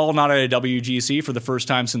 Tiger, all not at a WGC for the first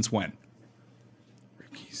time since when?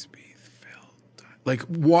 Ricky, Spieth, Phil, Tiger.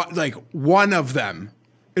 Like one of them.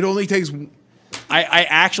 It only takes... I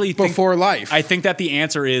actually think... Before life. I think that the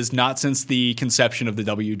answer is not since the conception of the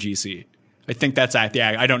WGC. I think that's...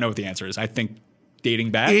 Yeah, I don't know what the answer is. I think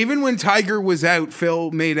dating back... Even when Tiger was out,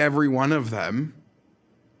 Phil made every one of them.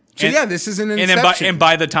 So this is an inception. And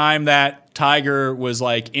by the time that Tiger was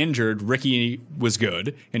like injured, Ricky was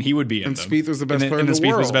good, and he would be in them. Spieth was the best player in the world.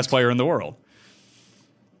 Spieth was the best player in the world.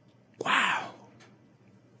 Wow.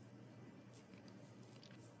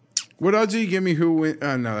 What odds do you give me who wins?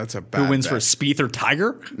 Oh, no, that's a bad Who wins bet. for Spieth or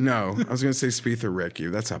Tiger? No, I was going to say Spieth or Ricky.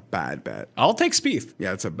 That's a bad bet. I'll take Spieth.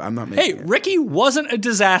 Yeah, I'm not Hey, making it. Ricky wasn't a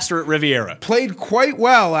disaster at Riviera. Played quite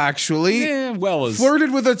well, actually.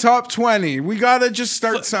 Flirted with the top 20. We got to just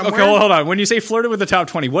start somewhere. Okay, well, hold on. When you say flirted with the top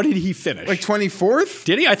 20, what did he finish? Like 24th?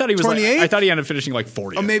 Did he? I thought he was 28th? I thought he ended up finishing like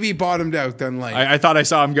 40. Oh, maybe he bottomed out then. Like I thought I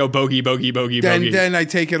saw him go bogey. Then I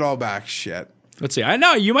take it all back. Shit. Let's see. I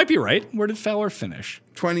know you might be right. Where did Fowler finish?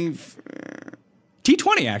 20.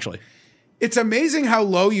 T20 actually. It's amazing how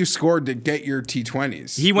low you scored to get your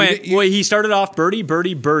T20s. He went. Well, he started off birdie,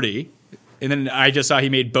 and then I just saw he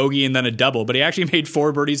made bogey and then a double. But he actually made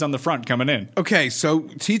 4 birdies on the front coming in. Okay, so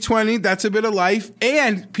T20, that's a bit of life,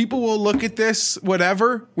 and people will look at this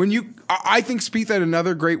whatever. I think Spieth had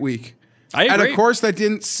another great week. I agree. At a course that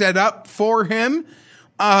didn't set up for him.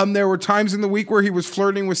 There were times in the week where he was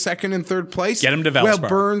flirting with second and third place. Get him to Valspar. Well,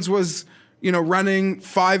 Burns was, running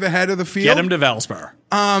 5 ahead of the field. Get him to Valspar.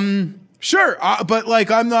 Sure, but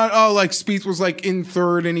I'm not. Spieth was in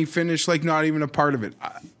third and he finished not even a part of it.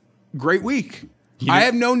 Great week. I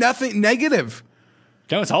have nothing negative.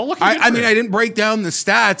 No, it's all looking. I mean, I didn't break down the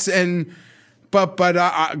stats,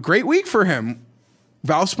 but great week for him.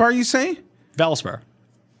 Valspar, you say? Valspar.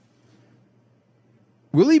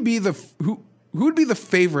 Will he be who would be the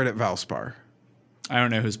favorite at Valspar? I don't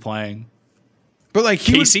know who's playing. But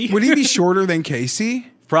Casey? would he be shorter than Casey?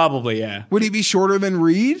 Probably, yeah. Would he be shorter than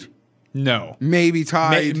Reed? No. Maybe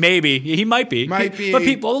tied. Maybe. He might be. Might be. But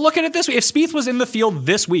people, looking at this, if Spieth was in the field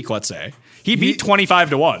this week, let's say, he'd beat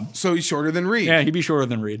 25-1. So he's shorter than Reed. Yeah, he'd be shorter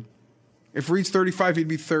than Reed. If Reed's 35, he'd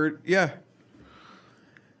be third. Yeah.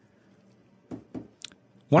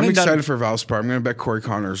 I'm excited for Valspar. I'm going to bet Corey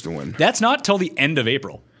Connors to win. That's not till the end of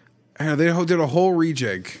April. They did a whole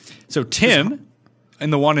rejig. So Tim, in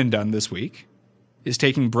the one and done this week, is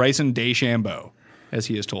taking Bryson DeChambeau, as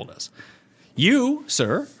he has told us. You,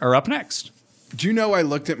 sir, are up next. Do you know I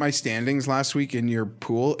looked at my standings last week in your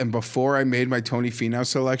pool, and before I made my Tony Finau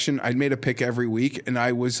selection, I'd made a pick every week, and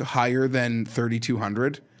I was higher than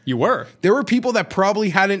 3,200. You were. There were people that probably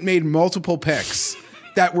hadn't made multiple picks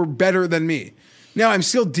that were better than me. Now, I'm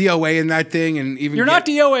still DOA in that thing, and even You're not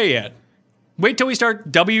DOA yet. Wait till we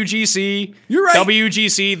start WGC. You're right.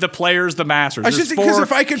 WGC, the Players, the Masters. I was just because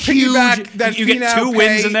if I could piggyback that you Finau get 2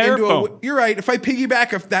 wins in there. You're right. If I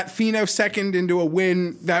piggyback that Finau second into a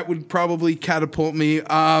win, that would probably catapult me.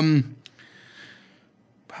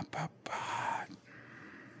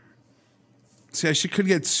 See, I could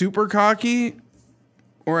get super cocky,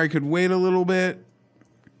 or I could wait a little bit.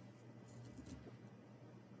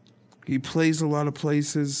 He plays a lot of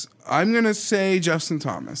places. I'm going to say Justin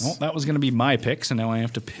Thomas. Well, that was going to be my pick, so now I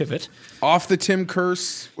have to pivot. Off the Tim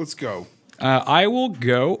curse. Let's go. I will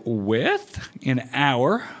go with, in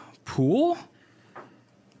our pool,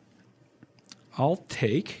 I'll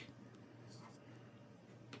take...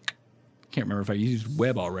 Can't remember if I used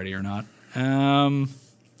Webb already or not.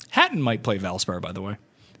 Hatton might play Valspar, by the way.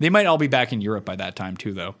 They might all be back in Europe by that time,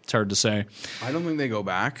 too, though. It's hard to say. I don't think they go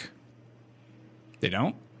back. They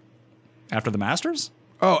don't? After the Masters?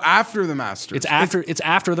 Oh, after the Masters. It's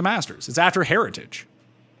after the Masters. It's after Heritage.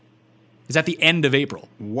 It's at the end of April.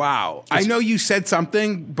 Wow. I know you said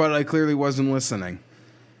something, but I clearly wasn't listening.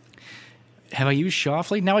 Have I used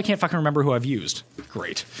Schauffele? Now I can't fucking remember who I've used.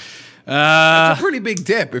 Great. That's a pretty big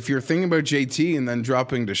dip if you're thinking about JT and then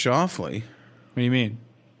dropping to Schauffele. What do you mean?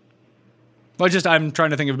 Well, I'm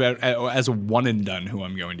trying to think about as a one and done who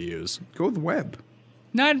I'm going to use. Go with Webb.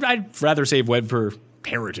 No, I'd rather save Webb for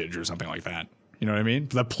Heritage or something like that. You know what I mean?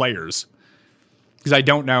 The Players. Because I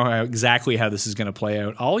don't know exactly how this is going to play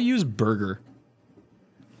out. I'll use Berger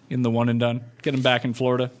in the one and done. Get him back in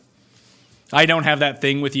Florida. I don't have that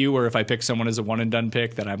thing with you where if I pick someone as a one and done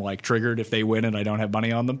pick that I'm triggered if they win and I don't have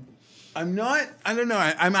money on them. I'm not. I don't know.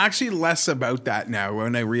 I'm actually less about that now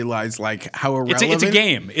when I realize how irrelevant. It's a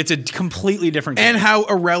game. It's a completely different game. And how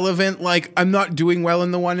irrelevant. I'm not doing well in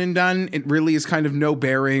the one and done. It really is kind of no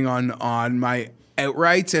bearing on my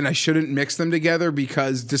outrights, and I shouldn't mix them together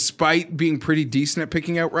because despite being pretty decent at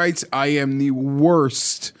picking outrights, I am the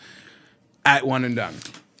worst at one and done.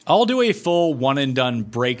 I'll do a full one and done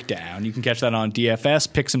breakdown. You can catch that on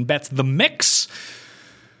DFS Picks and Bets The Mix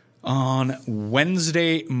on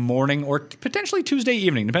Wednesday morning or potentially Tuesday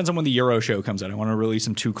evening. Depends on when the Euro show comes out. I want to release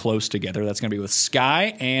them too close together. That's going to be with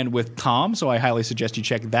Sky and with Tom, so I highly suggest you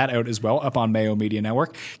check that out as well up on Mayo Media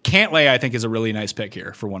Network. Cantlay, I think, is a really nice pick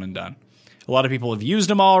here for one and done. A lot of people have used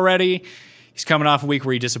him already. He's coming off a week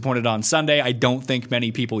where he disappointed on Sunday. I don't think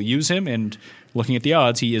many people use him, and looking at the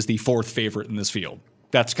odds, he is the 4th favorite in this field.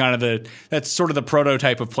 That's sort of the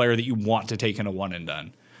prototype of player that you want to take in a one and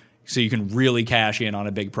done. so you can really cash in on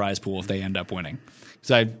a big prize pool if they end up winning.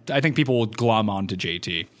 So I think people will glom on to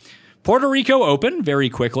JT. Puerto Rico Open, very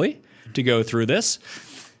quickly to go through this.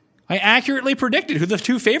 I accurately predicted who the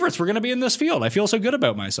two favorites were going to be in this field. I feel so good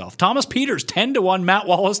about myself. Thomas Pieters, 10-1. Matt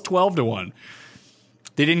Wallace, 12-1.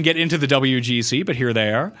 They didn't get into the WGC, but here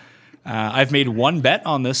they are. I've made one bet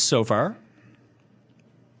on this so far.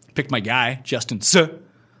 Picked my guy, Justin Suh.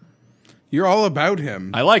 You're all about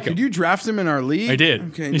him. I like him. Did you draft him in our league? I did.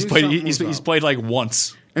 Okay, He's played like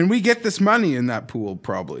once. And we get this money in that pool,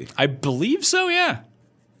 probably. I believe so, yeah.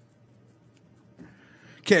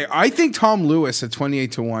 Okay, I think Tom Lewis at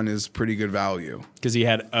 28-1 is pretty good value. Because he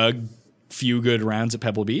had a few good rounds at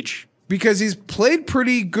Pebble Beach. Because he's played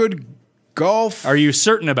pretty good golf. Are you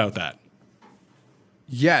certain about that?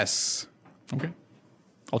 Yes. Okay.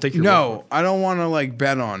 I'll take your word No, I don't want to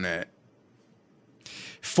bet on it.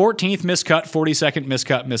 14th miscut, 42nd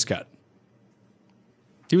miscut.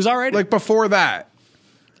 He was all right. Before that.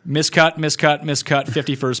 Miscut,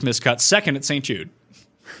 51st miscut, second at St. Jude.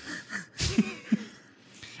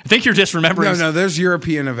 I think you're just remembering. No, there's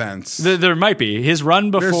European events. There might be. His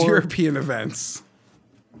run before. There's European events.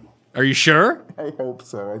 Are you sure? I hope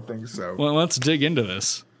so. I think so. Well, let's dig into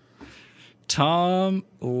this. Tom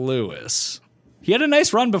Lewis. He had a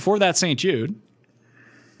nice run before that St. Jude.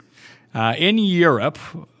 In Europe,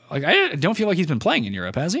 I don't feel like he's been playing in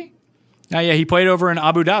Europe, has he? Yeah, he played over in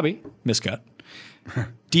Abu Dhabi, miscut.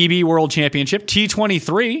 DB World Championship,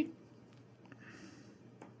 T23.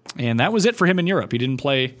 And that was it for him in Europe. He didn't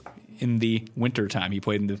play in the winter time. He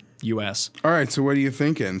played in the U.S. All right, so what are you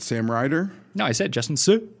thinking? Sam Ryder? No, I said Justin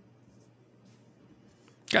Suh.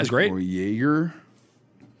 Guy's great. Or Jaeger?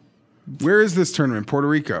 Where is this tournament? Puerto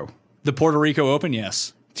Rico? The Puerto Rico Open,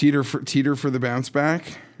 yes. Teeter for the bounce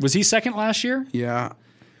back? Was he second last year? Yeah.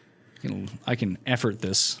 I can effort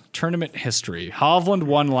this. Tournament history. Hovland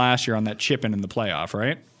won last year on that chip-in the playoff,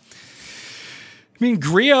 right? I mean,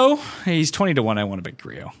 Griot, he's 20-1. I want to bet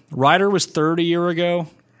Griot. Ryder was third a year ago.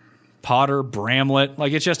 Potter, Bramlett.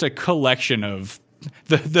 It's just a collection of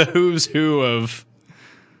the who's who of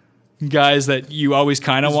guys that you always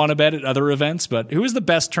kind of want to bet at other events. But who is the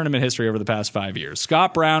best tournament history over the past 5 years?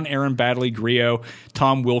 Scott Brown, Aaron Baddeley, Griot,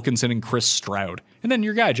 Tom Wilkinson, and Chris Stroud. And then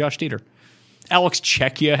your guy, Josh Dieter. Alex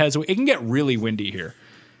Czechia has... It can get really windy here.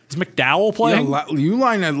 Is McDowell playing? Yeah,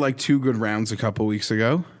 Uline had 2 good rounds a couple weeks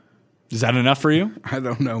ago. Is that enough for you? I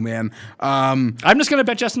don't know, man. I'm just going to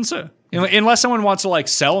bet Justin Suh. Unless someone wants to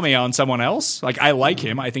sell me on someone else. I like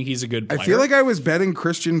him. I think he's a good player. I feel like I was betting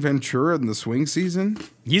Christian Ventura in the swing season.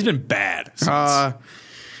 He's been bad since.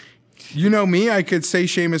 You know me, I could say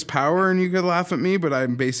Seamus Power and you could laugh at me, but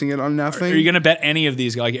I'm basing it on nothing. Are you going to bet any of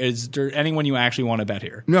these? Is there anyone you actually want to bet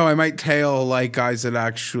here? No, I might tail guys that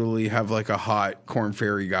actually have a hot Corn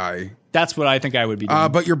Ferry guy. That's what I think I would be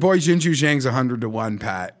doing. But your boy Jinju Zhang's 100-1,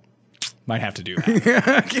 Pat. Might have to do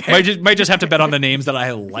that. Okay. Might just have to bet on the names that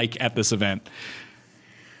I like at this event.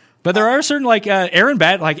 But there are certain Aaron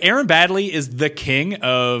Baddeley is the king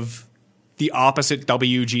of the opposite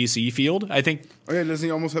WGC field. I think. Oh yeah, doesn't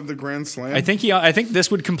he almost have the Grand Slam? I think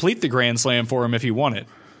this would complete the Grand Slam for him if he won it.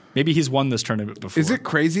 Maybe he's won this tournament before. Is it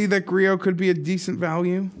crazy that Griot could be a decent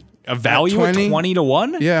value? A value at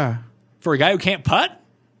 20-1? Yeah. For a guy who can't putt?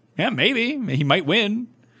 Yeah, maybe. He might win.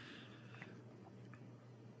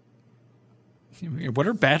 What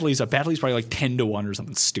are Baddeley's? Baddeley's probably 10-1 or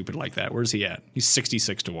something stupid like that. Where's he at? He's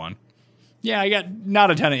 66-1. Yeah, I got not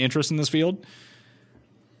a ton of interest in this field.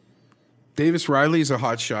 Davis Riley's a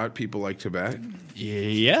hot shot. People like to bet.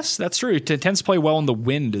 Yes, that's true. He tends to play well in the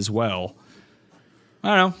wind as well.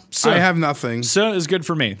 I don't know. I have nothing. Suh is good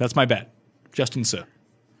for me. That's my bet. Justin Suh.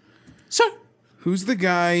 Suh. Who's the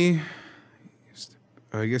guy?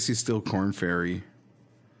 I guess he's still Corn Ferry.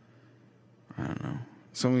 I don't know.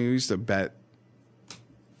 Someone who used to bet.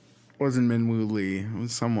 Wasn't Minwoo Lee. It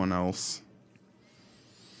was someone else.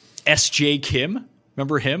 S.J. Kim.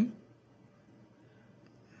 Remember him?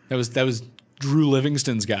 That was Drew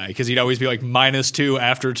Livingston's guy because he'd always be -2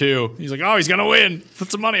 after 2. He's he's going to win.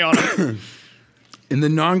 Put some money on it. In the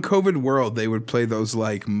non-COVID world, they would play those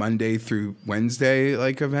Monday through Wednesday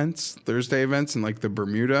events, Thursday events in the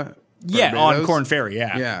Bermuda. Yeah, Barbados. on Corn Ferry,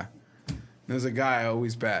 yeah. Yeah. There's a guy I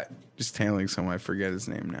always bet. Just tailing someone. I forget his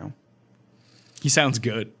name now. He sounds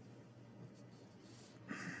good.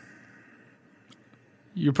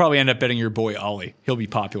 You'll probably end up betting your boy Ollie. He'll be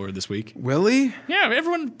popular this week. Will he? Yeah,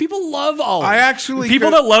 people love Ollie.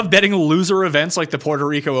 People that love betting loser events like the Puerto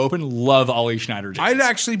Rico Open love Ollie Schneider. I'd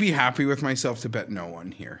actually be happy with myself to bet no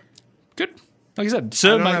one here. Good. Like I said,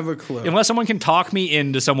 so I don't have a clue. Unless someone can talk me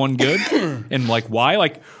into someone good and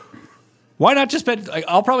why? Why not just bet? Like,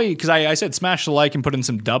 I'll probably, because I said smash the like and put in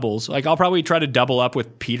some doubles. Like, I'll probably try to double up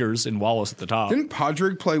with Peters and Wallace at the top. Didn't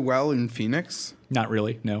Podrick play well in Phoenix? Not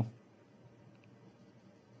really, no.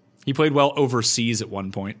 He played well overseas at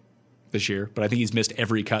one point this year, but I think he's missed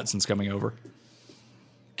every cut since coming over.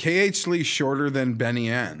 KH Lee shorter than Benny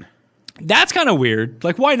Ann. That's kind of weird.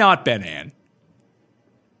 Like, why not Ben Ann?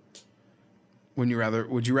 Would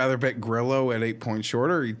you rather bet Grillo at 8 points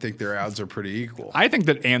shorter, or you think their odds are pretty equal? I think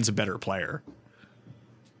that Ann's a better player.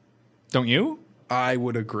 Don't you? I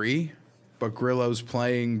would agree, but Grillo's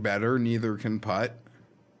playing better. Neither can putt.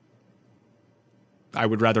 I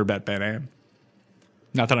would rather bet Ben Ann.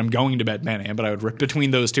 Not that I'm going to bet Ben Ann, but I would between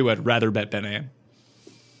those two, I'd rather bet Ben Ann.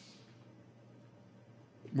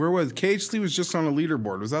 Where was KH Lee? Was just on a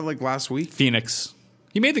leaderboard. Was that like last week? Phoenix.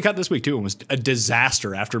 He made the cut this week too, and was a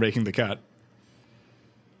disaster after making the cut.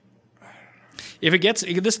 If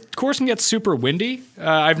this course can get super windy,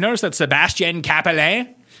 I've noticed that Sebastien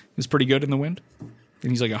Capelin is pretty good in the wind.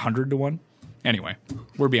 And he's like 100 to 1. Anyway,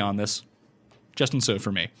 we're beyond this. Justin So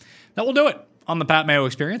for me. That will do it on the Pat Mayo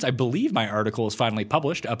Experience. I believe my article is finally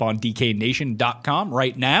published up on DKNation.com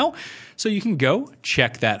right now. So you can go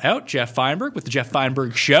check that out. Jeff Feinberg with the Jeff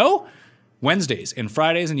Feinberg Show. Wednesdays and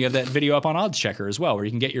Fridays, and you have that video up on Odds Checker as well, where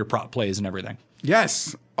you can get your prop plays and everything.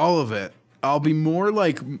 Yes, all of it. I'll be more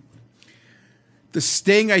like... The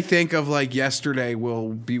sting, I think, of like yesterday will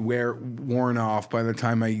be worn off by the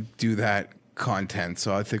time I do that content.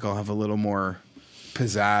 So I think I'll have a little more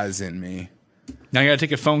pizzazz in me. Now you got to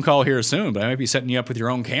take a phone call here soon, but I might be setting you up with your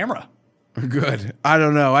own camera. Good. I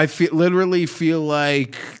don't know. I literally feel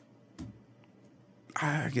like,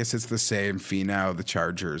 I guess it's the same Finau, the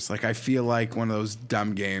Chargers. Like, I feel like one of those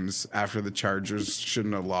dumb games after the Chargers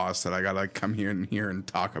shouldn't have lost that I got to come here and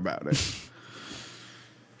talk about it.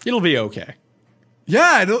 It'll be okay.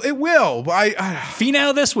 Yeah, it will. But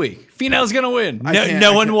Finau this week. Finau's going to win.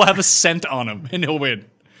 No one will have a cent on him, and he'll win.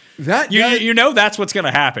 You know that's what's going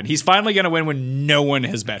to happen. He's finally going to win when no one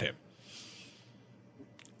has bet him.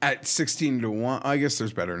 At 16 to 1, I guess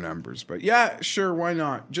there's better numbers. But yeah, sure, why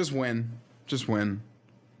not? Just win. Just win.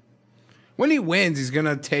 When he wins, he's going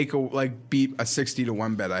to beat a 60 to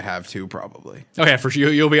 1 bet I have too, probably. Okay, for sure.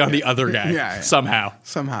 You'll be on the other guy. Yeah.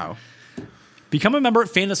 Somehow. Become a member at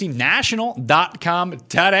fantasynational.com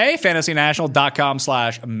today.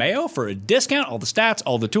 fantasynational.com/Mayo for a discount. All the stats,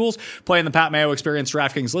 all the tools. Play in the Pat Mayo Experience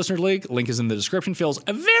DraftKings Listener League. Link is in the description. Fills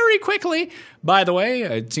very quickly, by the way.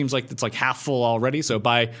 It seems like it's like half full already, so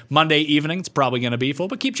by Monday evening, it's probably going to be full.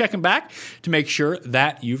 But keep checking back to make sure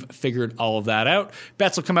that you've figured all of that out.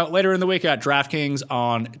 Bets will come out later in the week at DraftKings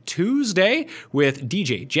on Tuesday with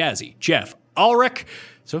DJ Jazzy, Jeff Ulrich.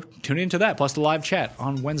 So tune into that, plus the live chat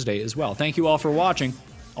on Wednesday as well. Thank you all for watching.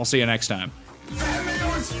 I'll see you next time. Pat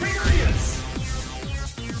Mayo Experience!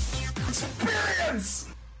 Experience!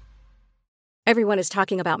 Everyone is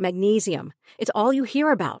talking about magnesium. It's all you hear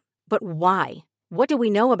about. But why? What do we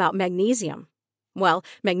know about magnesium? Well,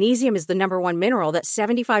 magnesium is the number one mineral that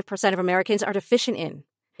 75% of Americans are deficient in.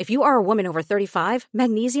 If you are a woman over 35,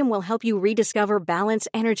 magnesium will help you rediscover balance,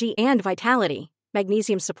 energy, and vitality.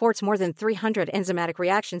 Magnesium supports more than 300 enzymatic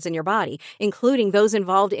reactions in your body, including those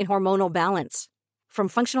involved in hormonal balance. From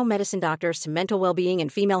functional medicine doctors to mental well-being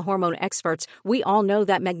and female hormone experts, we all know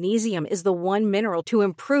that magnesium is the one mineral to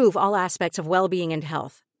improve all aspects of well-being and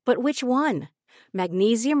health. But which one?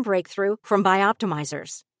 Magnesium Breakthrough from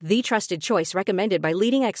Bioptimizers, the trusted choice recommended by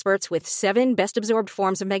leading experts with 7 best-absorbed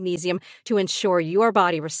forms of magnesium to ensure your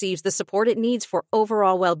body receives the support it needs for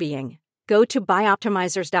overall well-being. Go to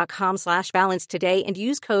bioptimizers.com/balance today and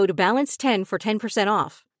use code BALANCE10 for 10%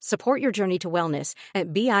 off. Support your journey to wellness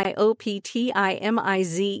at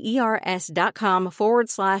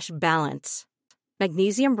bioptimizers.com/balance.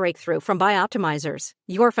 Magnesium Breakthrough from Bioptimizers,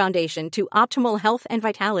 your foundation to optimal health and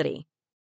vitality.